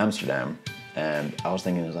 we were in Amsterdam, and I was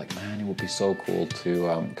thinking, it was like, man, it would be so cool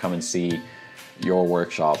to come and see your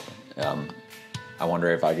workshop. I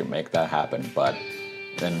wonder if I could make that happen, but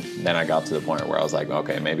then I got to the point where I was like,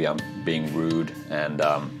 okay, maybe I'm being rude and,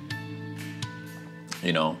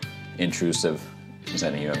 you know, intrusive,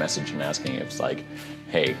 sending you a message and asking if it's like,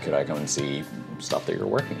 hey, could I come and see stuff that you're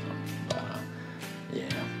working on? But,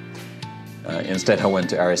 yeah. Instead, I went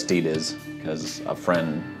to Aristides because a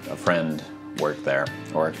friend worked there,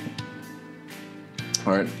 or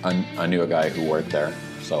I knew a guy who worked there,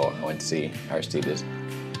 so I went to see Aristides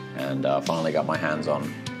and finally got my hands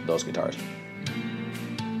on those guitars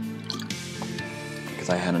because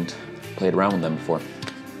I hadn't played around with them before.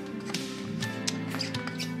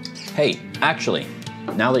 Hey, actually,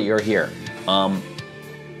 now that you're here,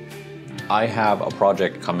 I have a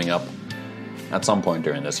project coming up at some point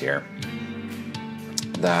during this year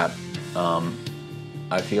that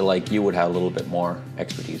I feel like you would have a little bit more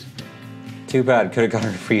expertise. Too bad, could have gotten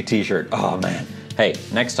a free t-shirt. Oh man. Hey,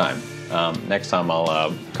 next time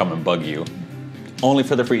I'll come and bug you. Only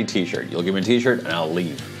for the free t-shirt. You'll give me a t-shirt and I'll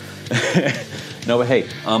leave. No, but hey,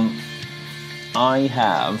 I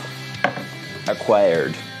have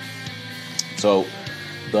acquired, so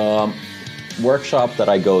the workshop that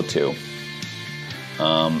I go to,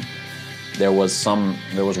 there was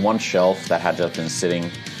one shelf that had just been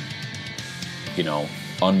sitting, you know,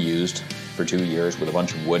 unused for 2 years with a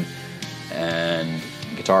bunch of wood and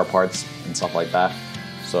guitar parts and stuff like that.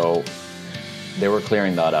 So they were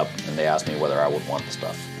clearing that up and they asked me whether I would want the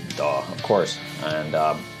stuff. Duh, of course. And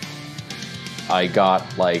I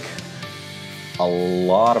got like a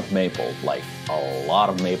lot of maple, a lot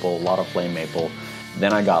of flame maple.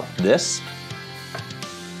 Then I got this,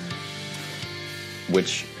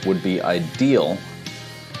 which would be ideal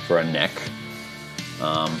for a neck.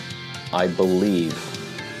 I believe,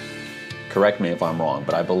 correct me if I'm wrong,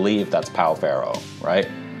 but I believe that's Pau Ferro, right?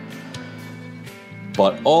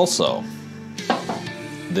 But also,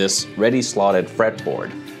 this ready slotted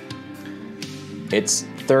fretboard, it's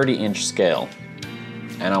 30-inch scale,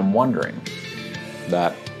 and I'm wondering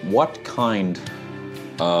that what kind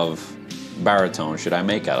of baritone should I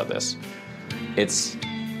make out of this?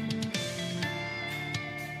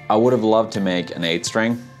 I would have loved to make an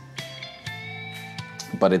 8-string,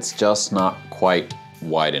 but it's just not quite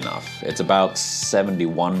wide enough. It's about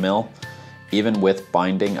 71 mil. Even with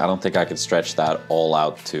binding, I don't think I could stretch that all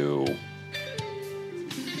out to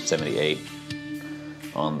 78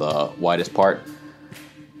 on the widest part.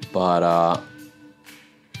 But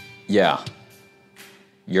yeah,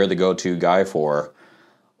 you're the go-to guy for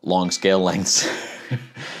long scale lengths.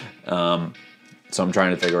 So I'm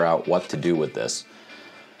trying to figure out what to do with this.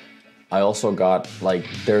 I also got, like,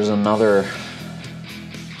 there's another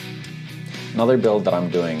build that I'm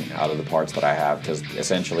doing out of the parts that I have, because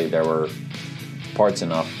essentially there were parts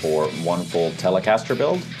enough for one full Telecaster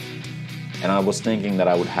build, and I was thinking that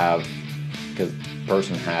I would have, because the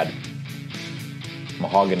person had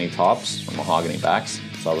mahogany tops or mahogany backs,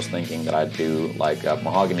 so I was thinking that I'd do like a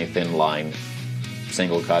mahogany thin line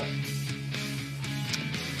single cut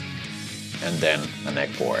and then a neck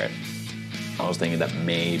for it. I was thinking that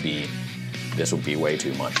maybe this would be way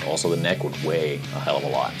too much. Also, the neck would weigh a hell of a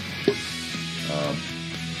lot.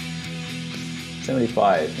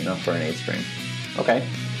 75, enough for an 8-string. Okay.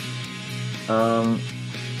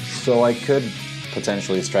 So I could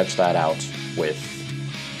potentially stretch that out with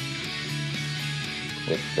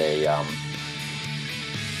a,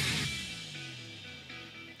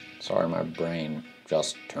 sorry, my brain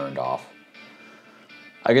just turned off.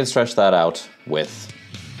 I could stretch that out with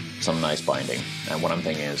some nice binding. And what I'm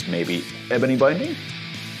thinking is maybe ebony binding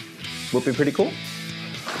would be pretty cool.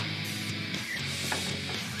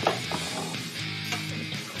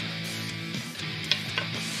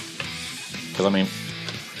 Because, I mean,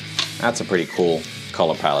 that's a pretty cool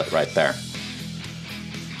color palette right there.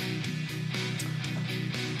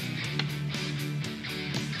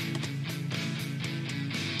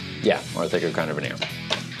 Yeah, or a thicker kind of veneer.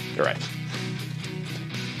 Correct.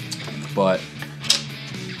 But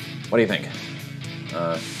what do you think?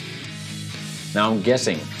 Now I'm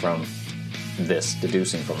guessing from this,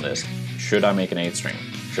 deducing from this, should I make an 8-string?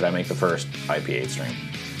 Should I make the first IP 8-string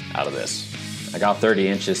out of this? I got 30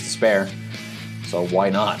 inches to spare, so why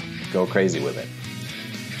not go crazy with it?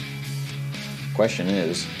 Question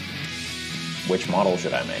is, which model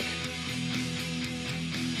should I make?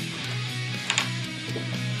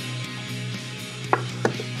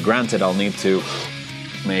 Granted, I'll need to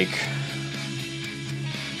make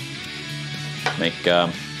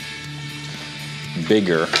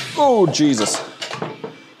bigger. Oh Jesus!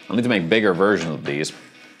 I'll need to make bigger versions of these.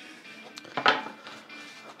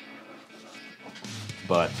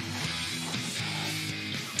 But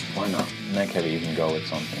why not? Neck heavy, you can go with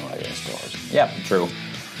something like this. Stores. Yeah, true.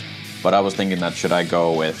 But I was thinking that should I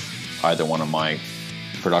go with either one of my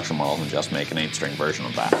production models and just make an 8-string version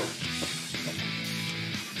of that?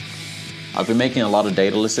 I've been making a lot of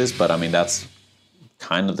datalesses, but I mean that's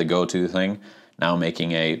kind of the go-to thing. Now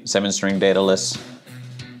making a 7-string dataless.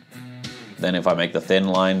 Then if I make the thin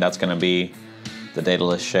line, that's going to be the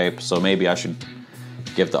dataless shape. So maybe I should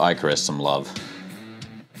give the Icarus some love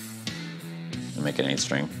and make an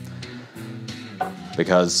 8-string.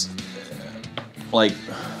 Because, like,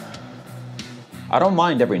 I don't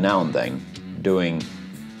mind every now and then doing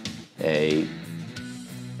a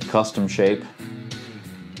custom shape,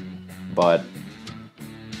 but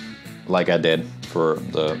like I did for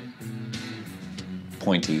the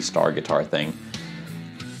pointy star guitar thing.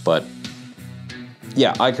 But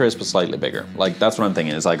yeah, Icarus was slightly bigger. Like, that's what I'm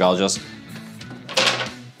thinking, is like I'll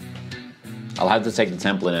have to take the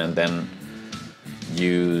template and then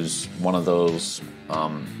use one of those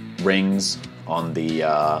rings on the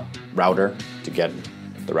router to get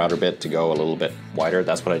the router bit to go a little bit wider.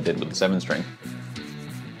 That's what I did with the 7-string.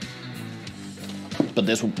 But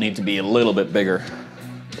this would need to be a little bit bigger.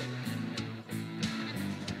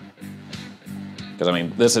 Because, I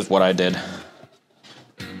mean, this is what I did.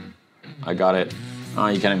 I got it. Oh,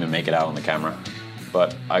 you can't even make it out on the camera.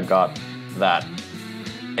 But I got that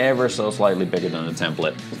ever so slightly bigger than the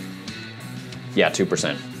template. Yeah,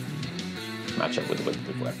 2%. Match up with the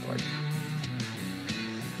fretboard.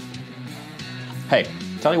 Hey,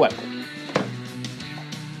 tell you what.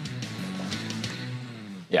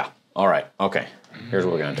 Yeah, all right, okay. Here's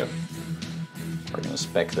what we're gonna do. We're gonna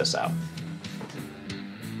spec this out.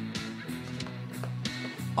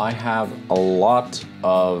 I have a lot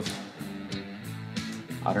of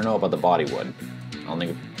I don't know about the body wood. I'll need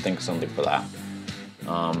to think of something for that.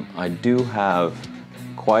 I do have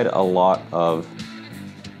quite a lot of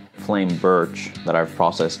flame birch that I've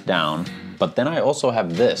processed down, but then I also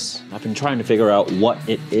have this. I've been trying to figure out what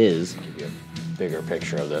it is. I'll give you a bigger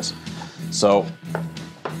picture of this. So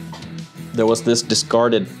there was this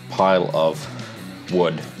discarded pile of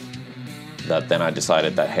wood that then I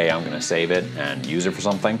decided that, hey, I'm gonna save it and use it for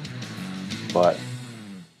something. But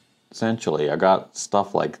essentially I got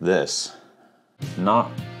stuff like this. Not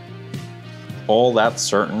all that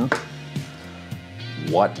certain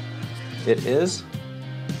what it is,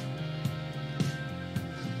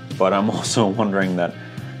 but I'm also wondering that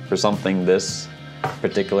for something this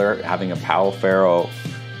particular, having a Powell Ferro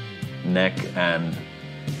neck and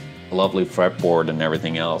a lovely fretboard and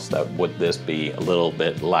everything else, that would this be a little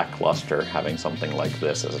bit lackluster having something like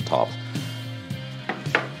this as a top.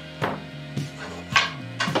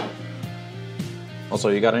 Also,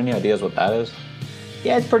 you got any ideas what that is?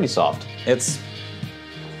 Yeah, it's pretty soft. It's,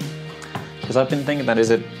 because I've been thinking that, is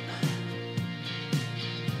it,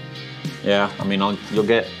 yeah, I mean, you'll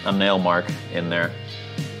get a nail mark in there.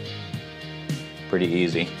 Pretty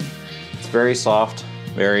easy. It's very soft,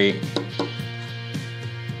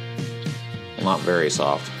 not very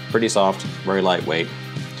soft, pretty soft, very lightweight,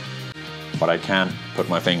 but I can't put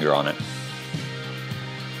my finger on it.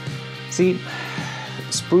 See,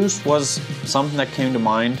 spruce was something that came to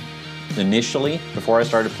mind initially before I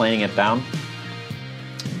started playing it down,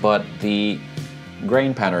 but the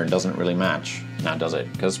grain pattern doesn't really match now, does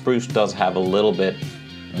it? Because spruce does have a little bit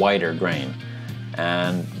wider grain,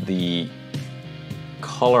 and the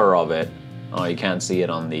color of it, oh, you can't see it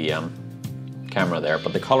on the camera there,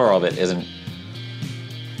 but the color of it isn't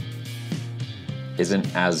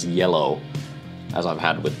as yellow as I've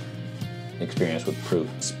had with experience with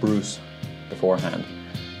spruce beforehand.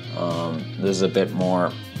 This is a bit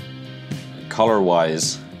more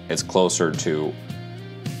color-wise, it's closer to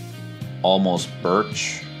almost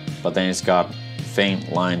birch, but then it's got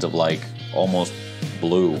faint lines of like almost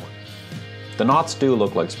blue. The knots do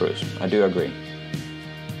look like spruce, I do agree.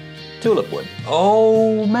 Tulip wood.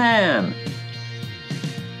 Oh man!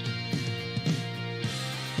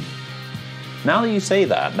 Now that you say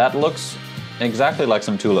that, that looks exactly like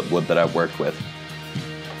some tulip wood that I've worked with.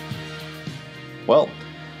 Well,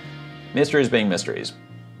 mysteries being mysteries.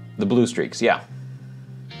 The blue streaks, yeah.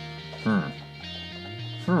 A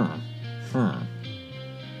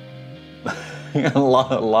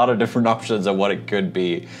lot of different options of what it could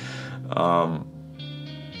be. Yeah,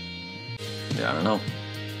 I don't know.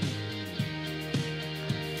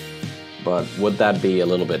 But would that be a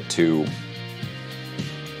little bit too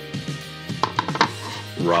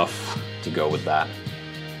rough to go with that?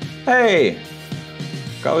 Hey!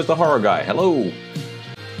 Go as the horror guy, hello!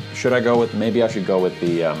 Should I go with, maybe I should go with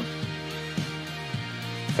the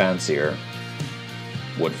fancier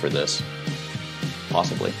wood for this.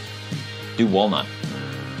 Possibly. Do walnut.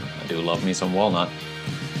 I do love me some walnut.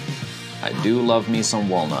 I do love me some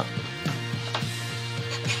walnut.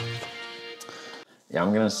 Yeah,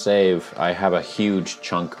 I'm gonna save, I have a huge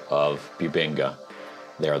chunk of bubinga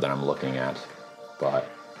there that I'm looking at, but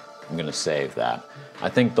I'm gonna save that. I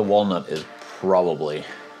think the walnut is probably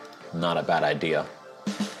not a bad idea.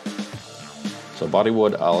 So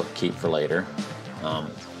bodywood I'll keep for later.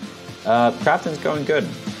 Crafting's going good.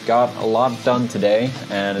 Got a lot done today,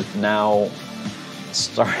 and now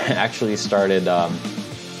actually started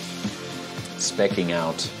spec'ing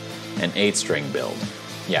out an 8-string build.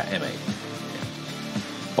 Yeah, M8. Yeah.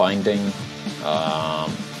 Binding,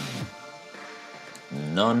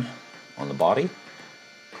 none on the body.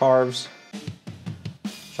 Carves,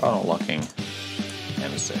 shot locking,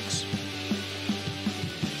 M6.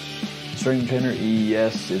 String retainer,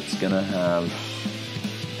 yes, it's gonna have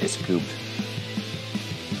a scoop.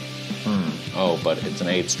 Oh, but it's an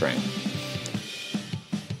 8-string.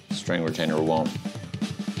 String retainer won't.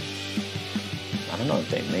 I don't know if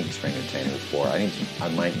they make string retainers for it. I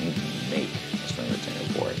might need to make a string retainer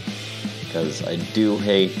for it, because I do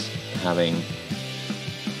hate having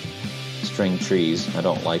string trees. I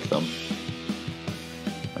don't like them.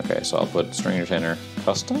 Okay, so I'll put string retainer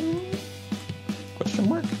custom? Question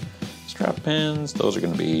mark? Strap pins, those are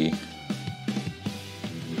gonna be,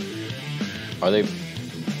 are they,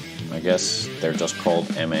 I guess they're just called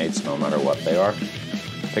M8s no matter what they are.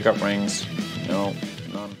 Pickup rings, no,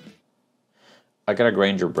 none. I got a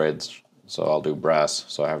Granger bridge, so I'll do brass.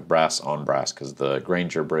 So I have brass on brass, because the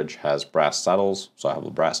Granger bridge has brass saddles, so I have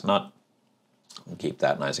a brass nut. And keep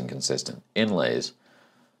that nice and consistent. Inlays.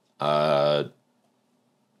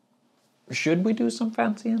 Should we do some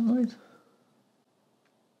fancy inlays?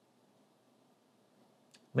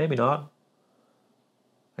 Maybe not.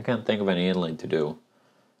 I can't think of any inlay to do.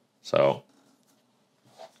 So,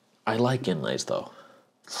 I like inlays though.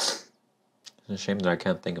 It's a shame that I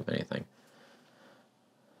can't think of anything.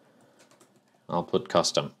 I'll put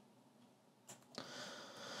custom.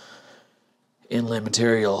 Inlay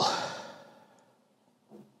material.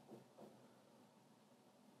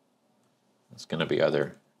 It's gonna be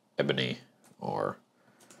either ebony or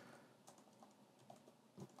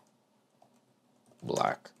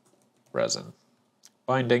black resin.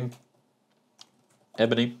 Binding,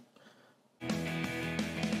 ebony.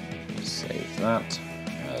 Save that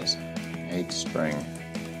as 8-string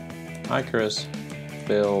Icarus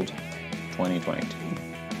build 2022.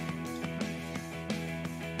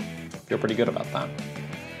 Feel pretty good about that.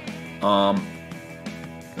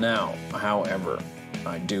 Now, however,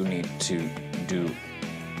 I do need to do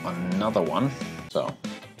another one. So,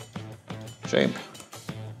 shape,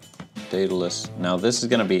 dataless. Now this is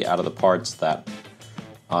going to be out of the parts that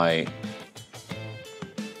I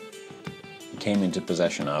came into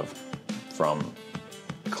possession of from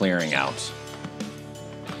clearing out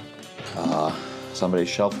somebody's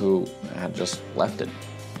shelf who had just left it.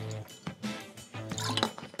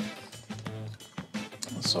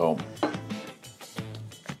 So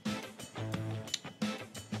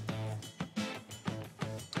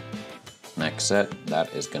next set,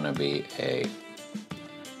 that is going to be a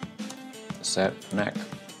set neck,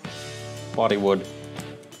 body wood,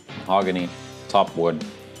 mahogany, top wood,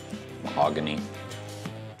 mahogany,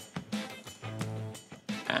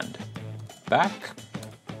 and back.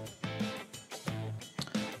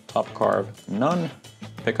 Top carve, none.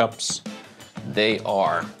 Pickups, they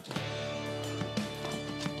are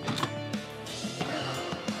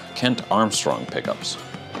Kent Armstrong pickups.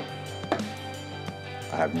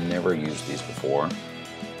 I have never used these before.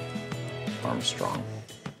 Armstrong.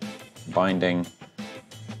 Binding,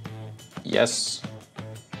 yes.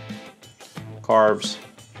 Carves,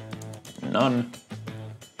 none.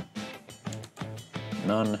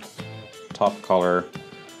 None. Top color,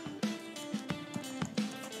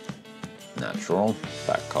 natural.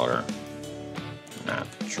 Back color,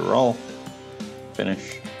 natural.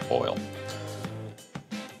 Finish, oil.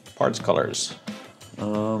 Parts colors,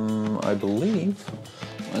 I believe,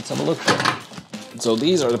 let's have a look. So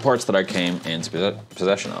these are the parts that I came into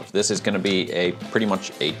possession of. This is going to be a pretty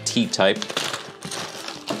much a T-type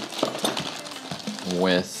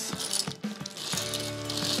with,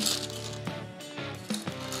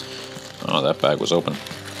 oh, that bag was open.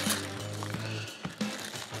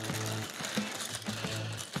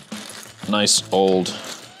 Nice old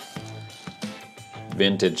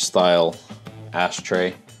vintage style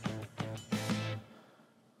ashtray.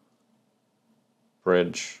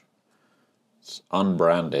 Bridge. It's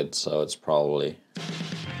unbranded, so it's probably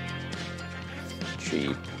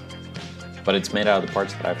cheap. But it's made out of the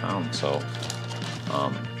parts that I found, so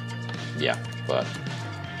yeah, but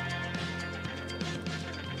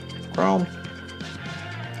chrome.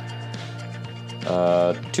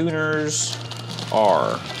 Tuners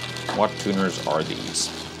are, what tuners are these?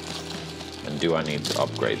 And do I need to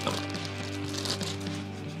upgrade them?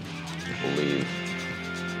 I believe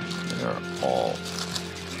they're all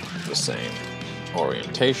the same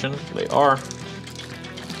orientation. They are.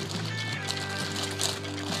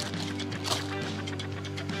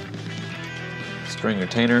 String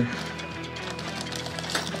retainer.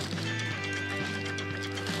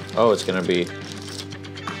 Oh, it's gonna be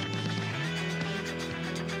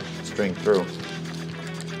string through.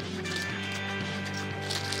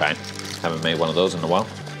 Okay, haven't made one of those in a while.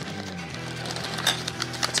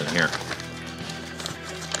 What's in here?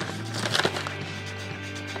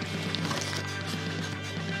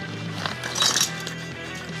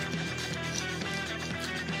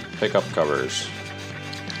 Pickup covers.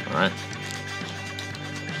 All right.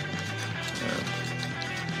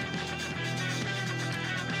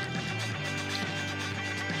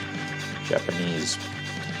 Japanese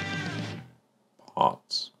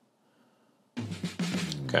pots.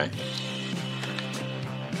 Okay.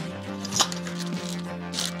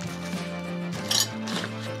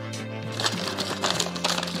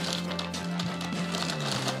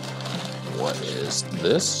 What is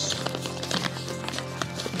this?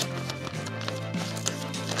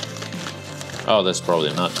 Oh, that's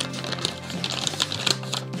probably a nut.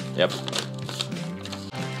 Yep.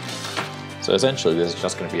 So essentially, this is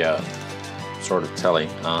just going to be a sort of telly.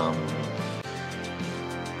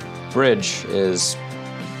 Bridge is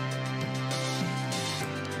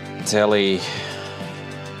telly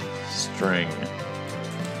string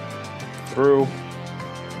through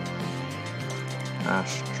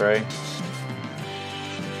ashtray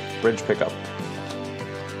bridge pickup.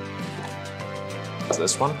 is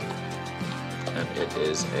this one, and it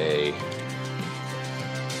is a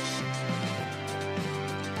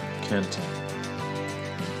Kent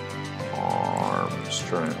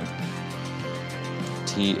Armstrong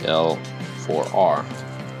TL4R.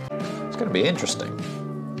 It's going to be interesting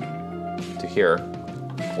to hear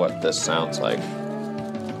what this sounds like.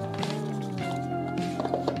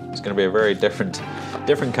 It's going to be a very different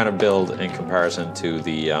kind of build in comparison to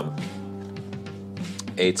the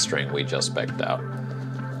 8th string we just spec'd out.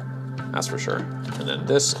 That's for sure. And then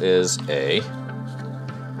this is a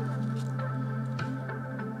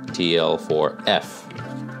TL4F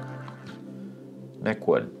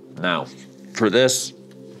neckwood. Now, for this,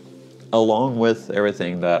 along with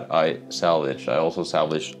everything that I salvaged, I also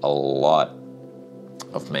salvaged a lot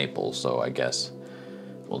of maple, so I guess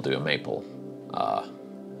we'll do a maple.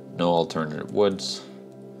 No alternative woods,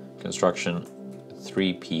 construction,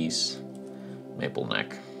 3-piece maple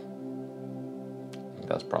neck. I think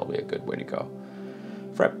that's probably a good way to go.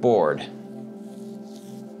 Fretboard.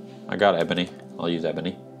 I got ebony. I'll use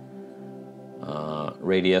ebony.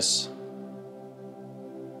 Radius.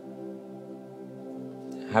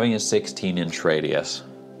 Having a 16-inch radius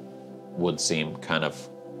would seem kind of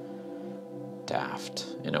daft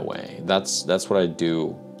in a way. That's what I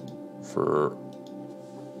do for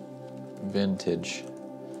vintage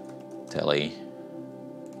telly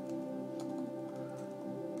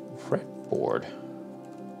fretboard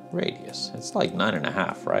radius. It's like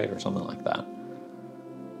 9.5, right? Or something like that.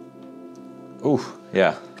 Ooh,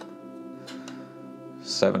 yeah.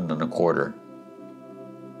 7.25.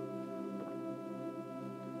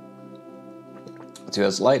 So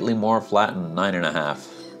it's slightly more flattened 9.5.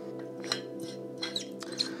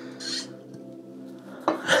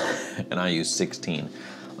 And I use 16.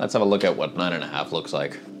 Let's have a look at what 9.5 looks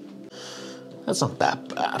like. That's not that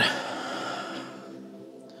bad.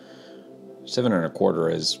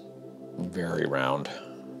 7.25 is very round.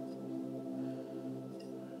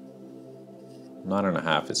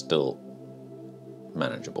 9.5 is still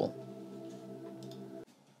manageable.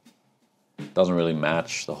 Doesn't really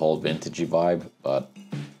match the whole vintagey vibe, but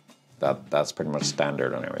that's pretty much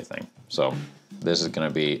standard on everything. So this is going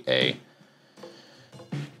to be a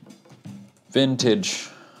vintage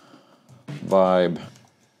vibe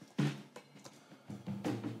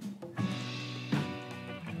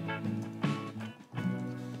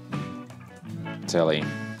telly,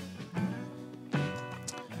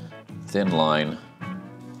 thin line,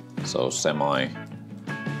 so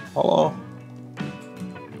semi-hollow.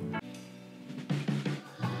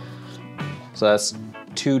 So that's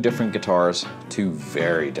two different guitars, two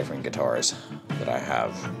very different guitars that I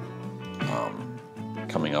have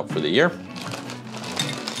coming up for the year.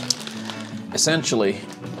 Essentially,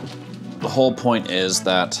 the whole point is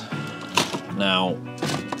that now,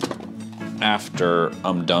 after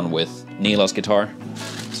I'm done with Neela's guitar,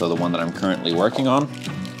 so the one that I'm currently working on,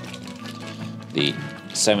 the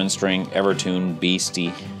 7-string Evertune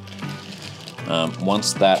Beastie,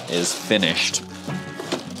 once that is finished,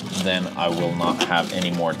 then I will not have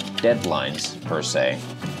any more deadlines per se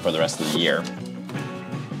for the rest of the year.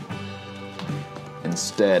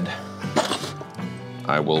 Instead,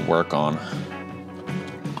 I will work on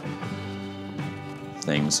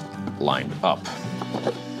things lined up.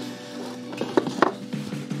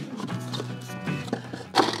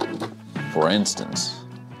 For instance,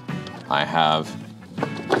 I have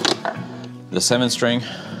the 7-string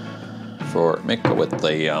for Mikko with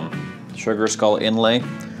the sugar skull inlay.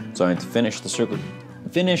 So I need to finish the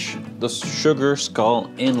sugar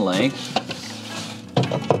skull inlay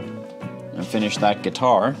and finish that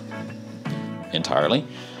guitar entirely.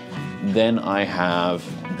 Then I have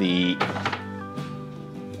the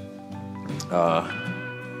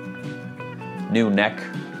new neck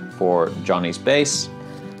for Johnny's bass.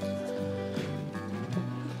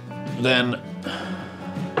 Then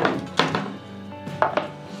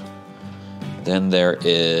there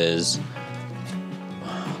is,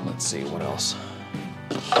 let's see, what else?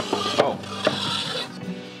 Oh.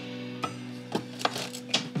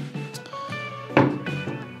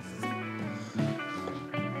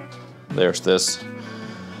 There's this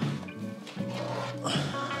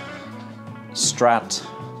Strat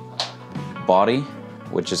body,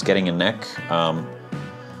 which is getting a neck,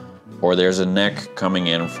 or there's a neck coming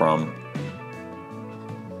in from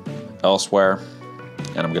elsewhere,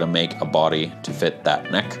 and I'm gonna make a body to fit that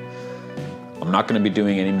neck. I'm not gonna be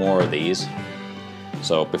doing any more of these,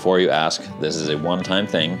 so before you ask, this is a one-time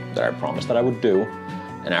thing that I promised that I would do,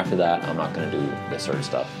 and after that, I'm not gonna do this sort of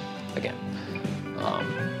stuff again.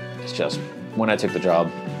 It's just, when I took the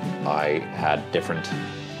job, I had different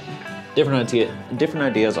different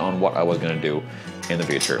ideas on what I was gonna do in the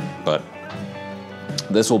future, but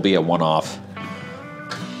this will be a one-off,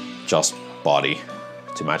 just body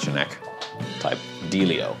to match a neck type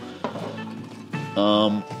dealio.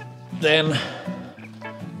 Then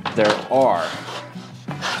there are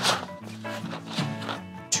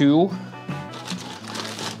 2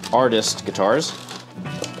 artist guitars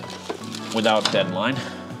without deadline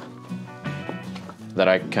that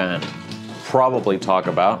I can probably talk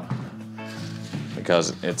about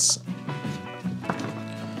because it's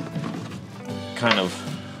kind of,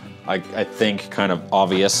 I think, kind of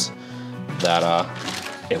obvious that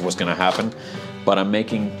it was gonna happen. But I'm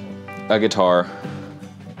making a guitar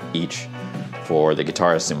each for the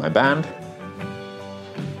guitarists in my band.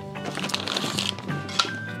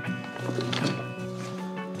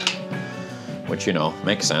 Which, you know,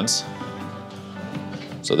 makes sense.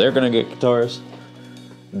 So they're gonna get guitars.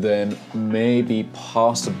 Then maybe,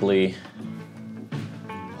 possibly,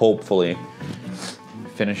 hopefully,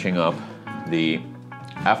 finishing up the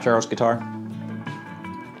After Hours guitar.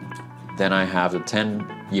 Then I have the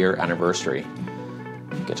 10-year anniversary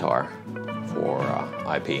guitar for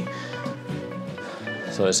IP.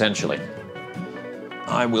 So essentially,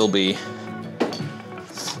 I will be...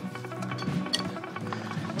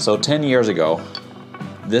 So 10 years ago,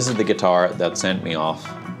 this is the guitar that sent me off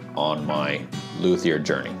on my luthier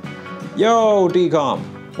journey. Yo,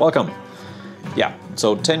 DCOM, welcome. Yeah,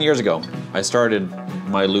 so 10 years ago, I started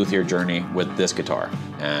my luthier journey with this guitar,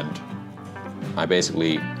 and I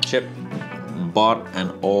basically bought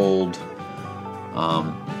an old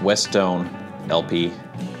Westone LP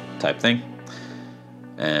type thing,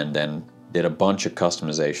 and then did a bunch of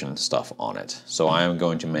customization stuff on it. So I am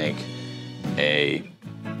going to make a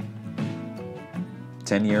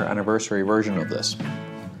 10-year anniversary version of this,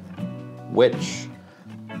 which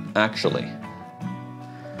actually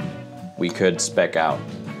we could spec out.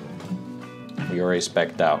 We already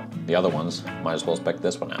spec'd out the other ones, might as well spec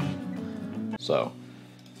this one out. So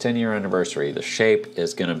 10-year anniversary, the shape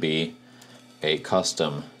is gonna be a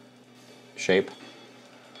custom shape.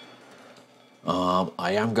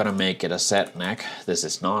 I am gonna make it a set neck. This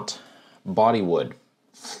is not body wood.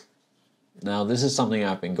 Now this is something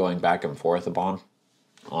I've been going back and forth upon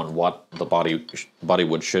on what the body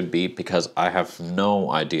wood should be, because I have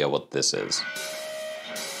no idea what this is.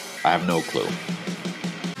 I have no clue.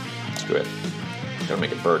 Screw it. I'm gonna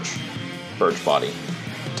make it birch body.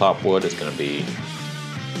 Top wood is gonna be...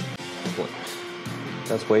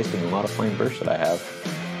 That's wasting a lot of fine birch that I have.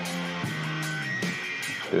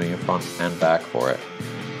 Doing a front and back for it.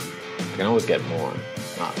 I can always get more.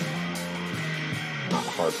 Not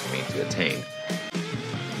hard for me to attain.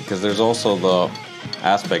 Because there's also the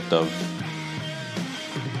aspect of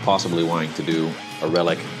possibly wanting to do a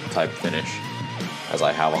relic type finish as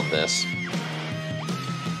I have on this.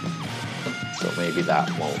 So maybe that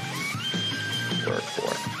won't work for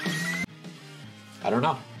it. I don't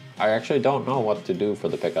know. I actually don't know what to do for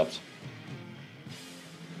the pickups.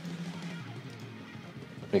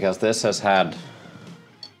 Because this has had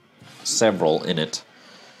several in it.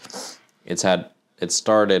 It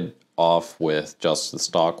started off with just the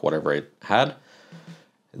stock, whatever it had.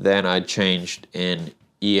 Then I changed in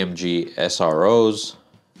EMG SROs,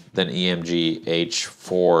 then EMG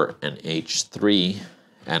H4 and H3,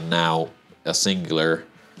 and now a singular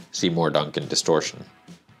Seymour Duncan distortion.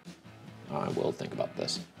 I will think about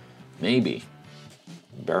this. Maybe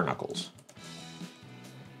bare knuckles.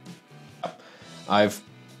 I've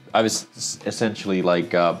essentially,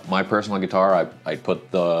 like, my personal guitar, I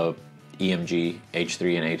put the EMG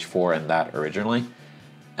H3 and H4 in that originally,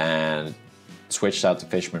 and switched out to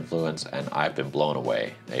Fishman Fluence, and I've been blown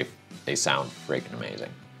away. They sound freaking amazing.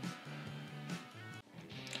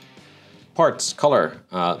 Parts, color,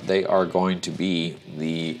 they are going to be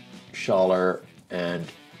the Schaller, and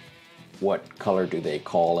what color do they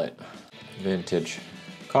call it? Vintage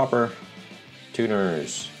copper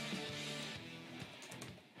tuners.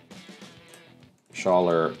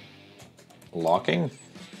 Schaller locking,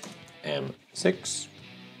 M6.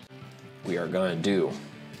 We are gonna do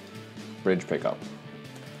bridge pickup,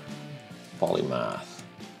 polymath,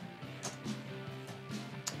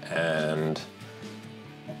 and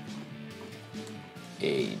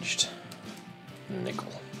aged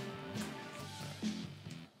nickel.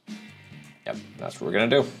 Yep, that's what we're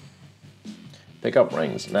gonna do. Pickup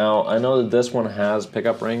rings. Now, I know that this one has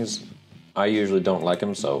pickup rings. I usually don't like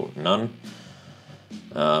them, so none.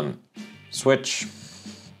 Switch.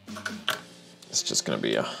 It's just gonna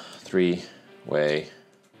be a 3-way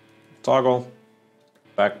toggle,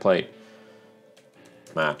 backplate,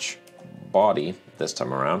 match body this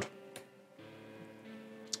time around.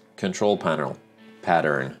 control panel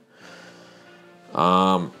pattern.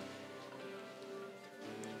 I'm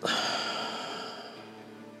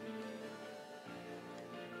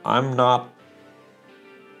not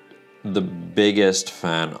the biggest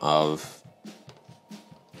fan of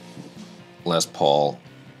Les Paul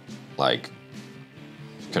like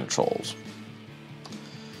controls.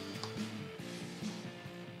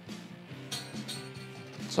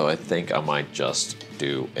 So I think I might just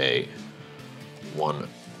do a 1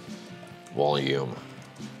 volume,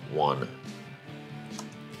 1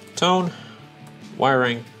 tone,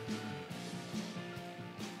 wiring,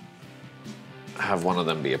 have one of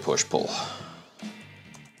them be a push-pull,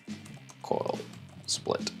 coil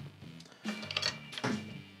split.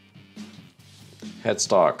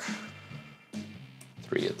 Headstock,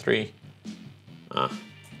 3 at 3,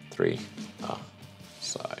 3,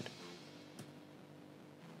 side.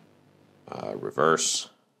 Reverse,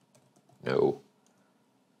 no.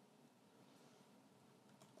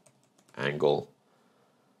 Angle,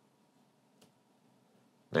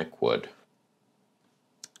 neck wood,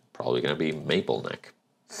 probably gonna be maple neck.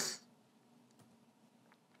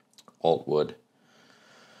 Alt wood,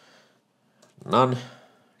 none.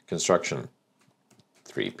 Construction,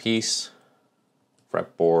 3-piece.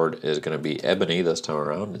 Fretboard is gonna be ebony this time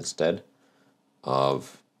around instead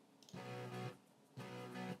of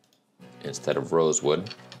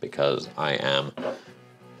rosewood, because I am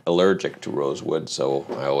allergic to rosewood, so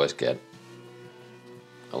I always get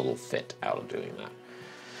a little fit out of doing that.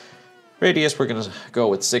 Radius, we're gonna go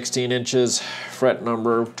with 16 inches, fret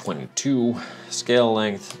number 22, scale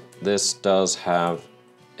length. This does have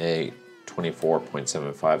a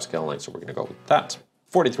 24.75 scale length, so we're gonna go with that.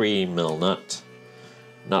 43 mil nut.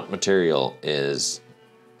 Nut material is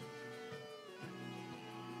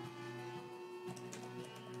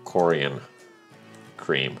Corian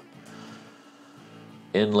cream.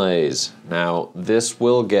 Inlays. Now, this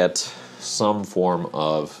will get some form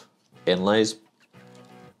of inlays.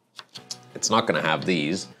 It's not going to have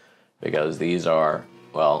these because these are,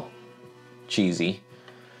 well, cheesy.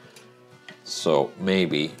 So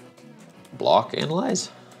maybe block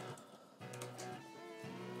inlays.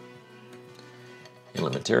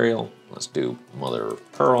 Inlay material. Let's do mother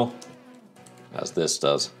of pearl, as this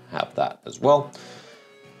does have that as well.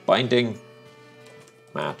 Binding,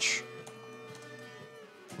 match,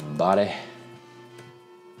 body,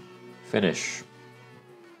 finish,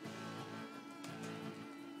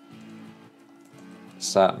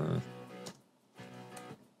 satin,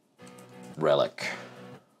 relic.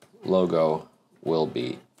 Logo will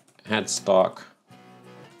be headstock,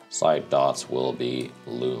 side dots will be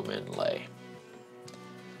loom inlay.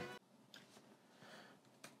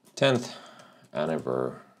 10th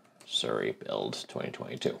anniversary build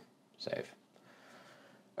 2022. Save.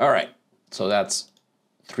 All right, so that's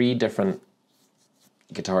 3 different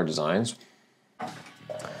guitar designs.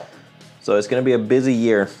 So it's gonna be a busy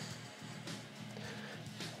year.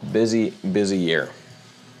 Busy year.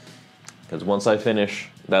 Because once I finish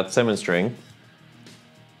that 7-string,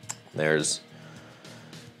 there's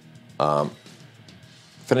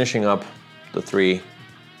finishing up the 3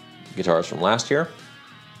 guitars from last year.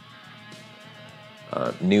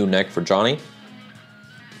 New neck for Johnny.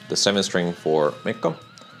 The 7-string for Mikko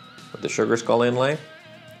with the sugar skull inlay.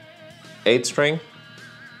 8-string,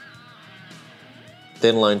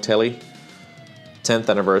 thin line telly, 10th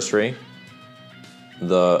anniversary.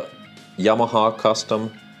 The Yamaha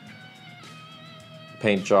custom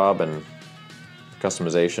paint job and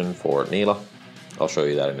customization for Neela. I'll show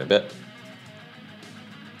you that in a bit.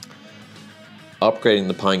 Upgrading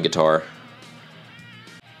the Pine guitar,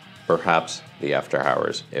 perhaps the after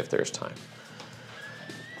hours if there's time.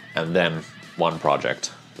 And then one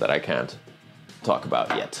project that I can't talk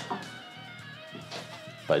about yet.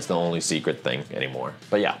 But it's the only secret thing anymore.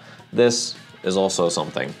 But yeah, this is also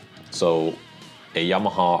something. So a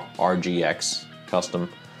Yamaha RGX custom,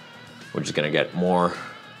 which is gonna get more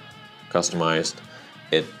customized.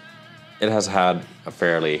 It has had a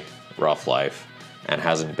fairly rough life and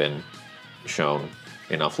hasn't been shown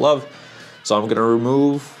enough love. So I'm gonna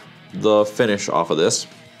remove the finish off of this.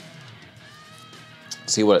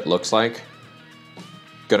 See what it looks like.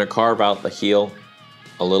 Gonna carve out the heel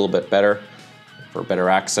a little bit better for better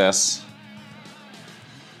access.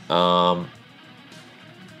 The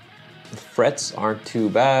frets aren't too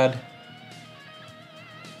bad.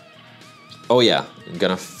 Oh yeah, I'm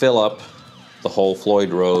gonna fill up the whole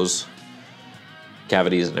Floyd Rose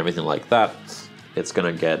cavities and everything like that. It's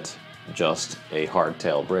gonna get just a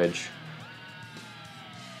hardtail bridge.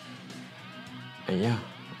 And yeah,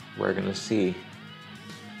 we're gonna see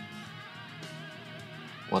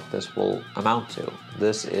what this will amount to.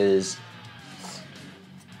 This is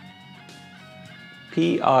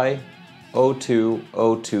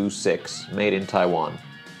PI02026, made in Taiwan.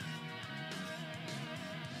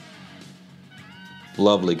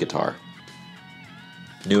 Lovely guitar.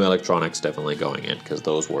 New electronics definitely going in, because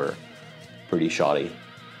those were pretty shoddy.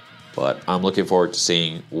 But I'm looking forward to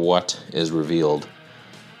seeing what is revealed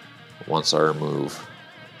once I remove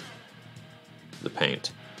the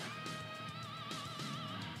paint.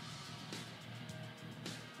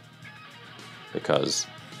 Because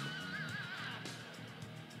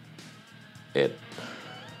it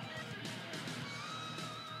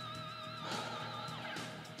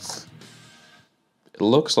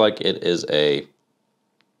looks like it is a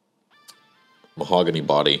mahogany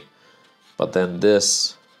body, but then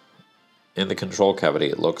this, in the control cavity,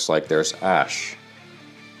 it looks like there's ash.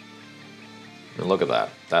 And look at that.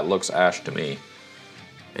 That looks ash to me.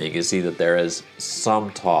 And you can see that there is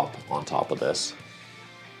some top on top of this.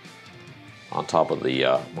 On top of the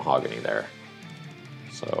mahogany there.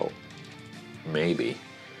 So, maybe.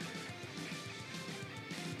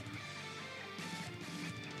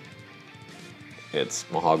 It's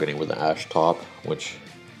mahogany with an ash top, which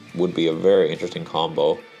would be a very interesting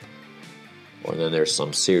combo. Or then there's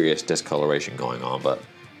some serious discoloration going on, but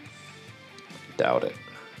doubt it.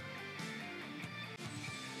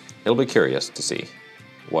 It'll be curious to see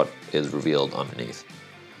what is revealed underneath.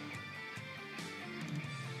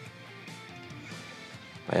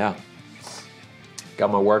 But yeah,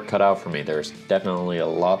 got my work cut out for me. There's definitely a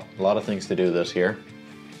lot of things to do this year,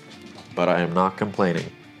 but I am not complaining.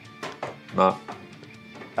 Not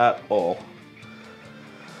at all.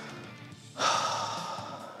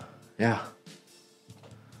 Yeah.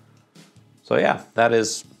 So yeah, that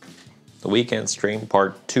is the weekend stream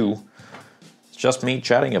part 2. It's just me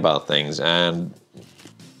chatting about things and,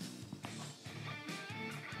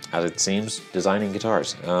 as it seems, designing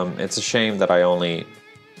guitars. It's a shame that I only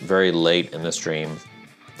very late in the stream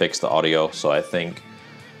fixed the audio, so I think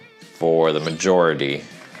for the majority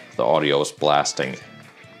the audio is blasting,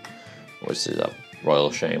 which is a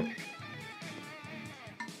royal shame.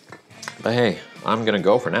 But hey, I'm gonna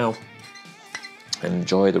go for now and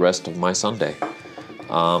enjoy the rest of my Sunday.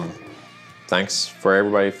 Thanks for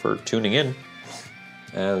everybody for tuning in,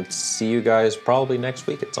 and see you guys probably next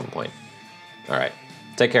week at some point. All right,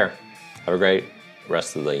 take care. Have a great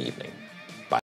rest of the evening.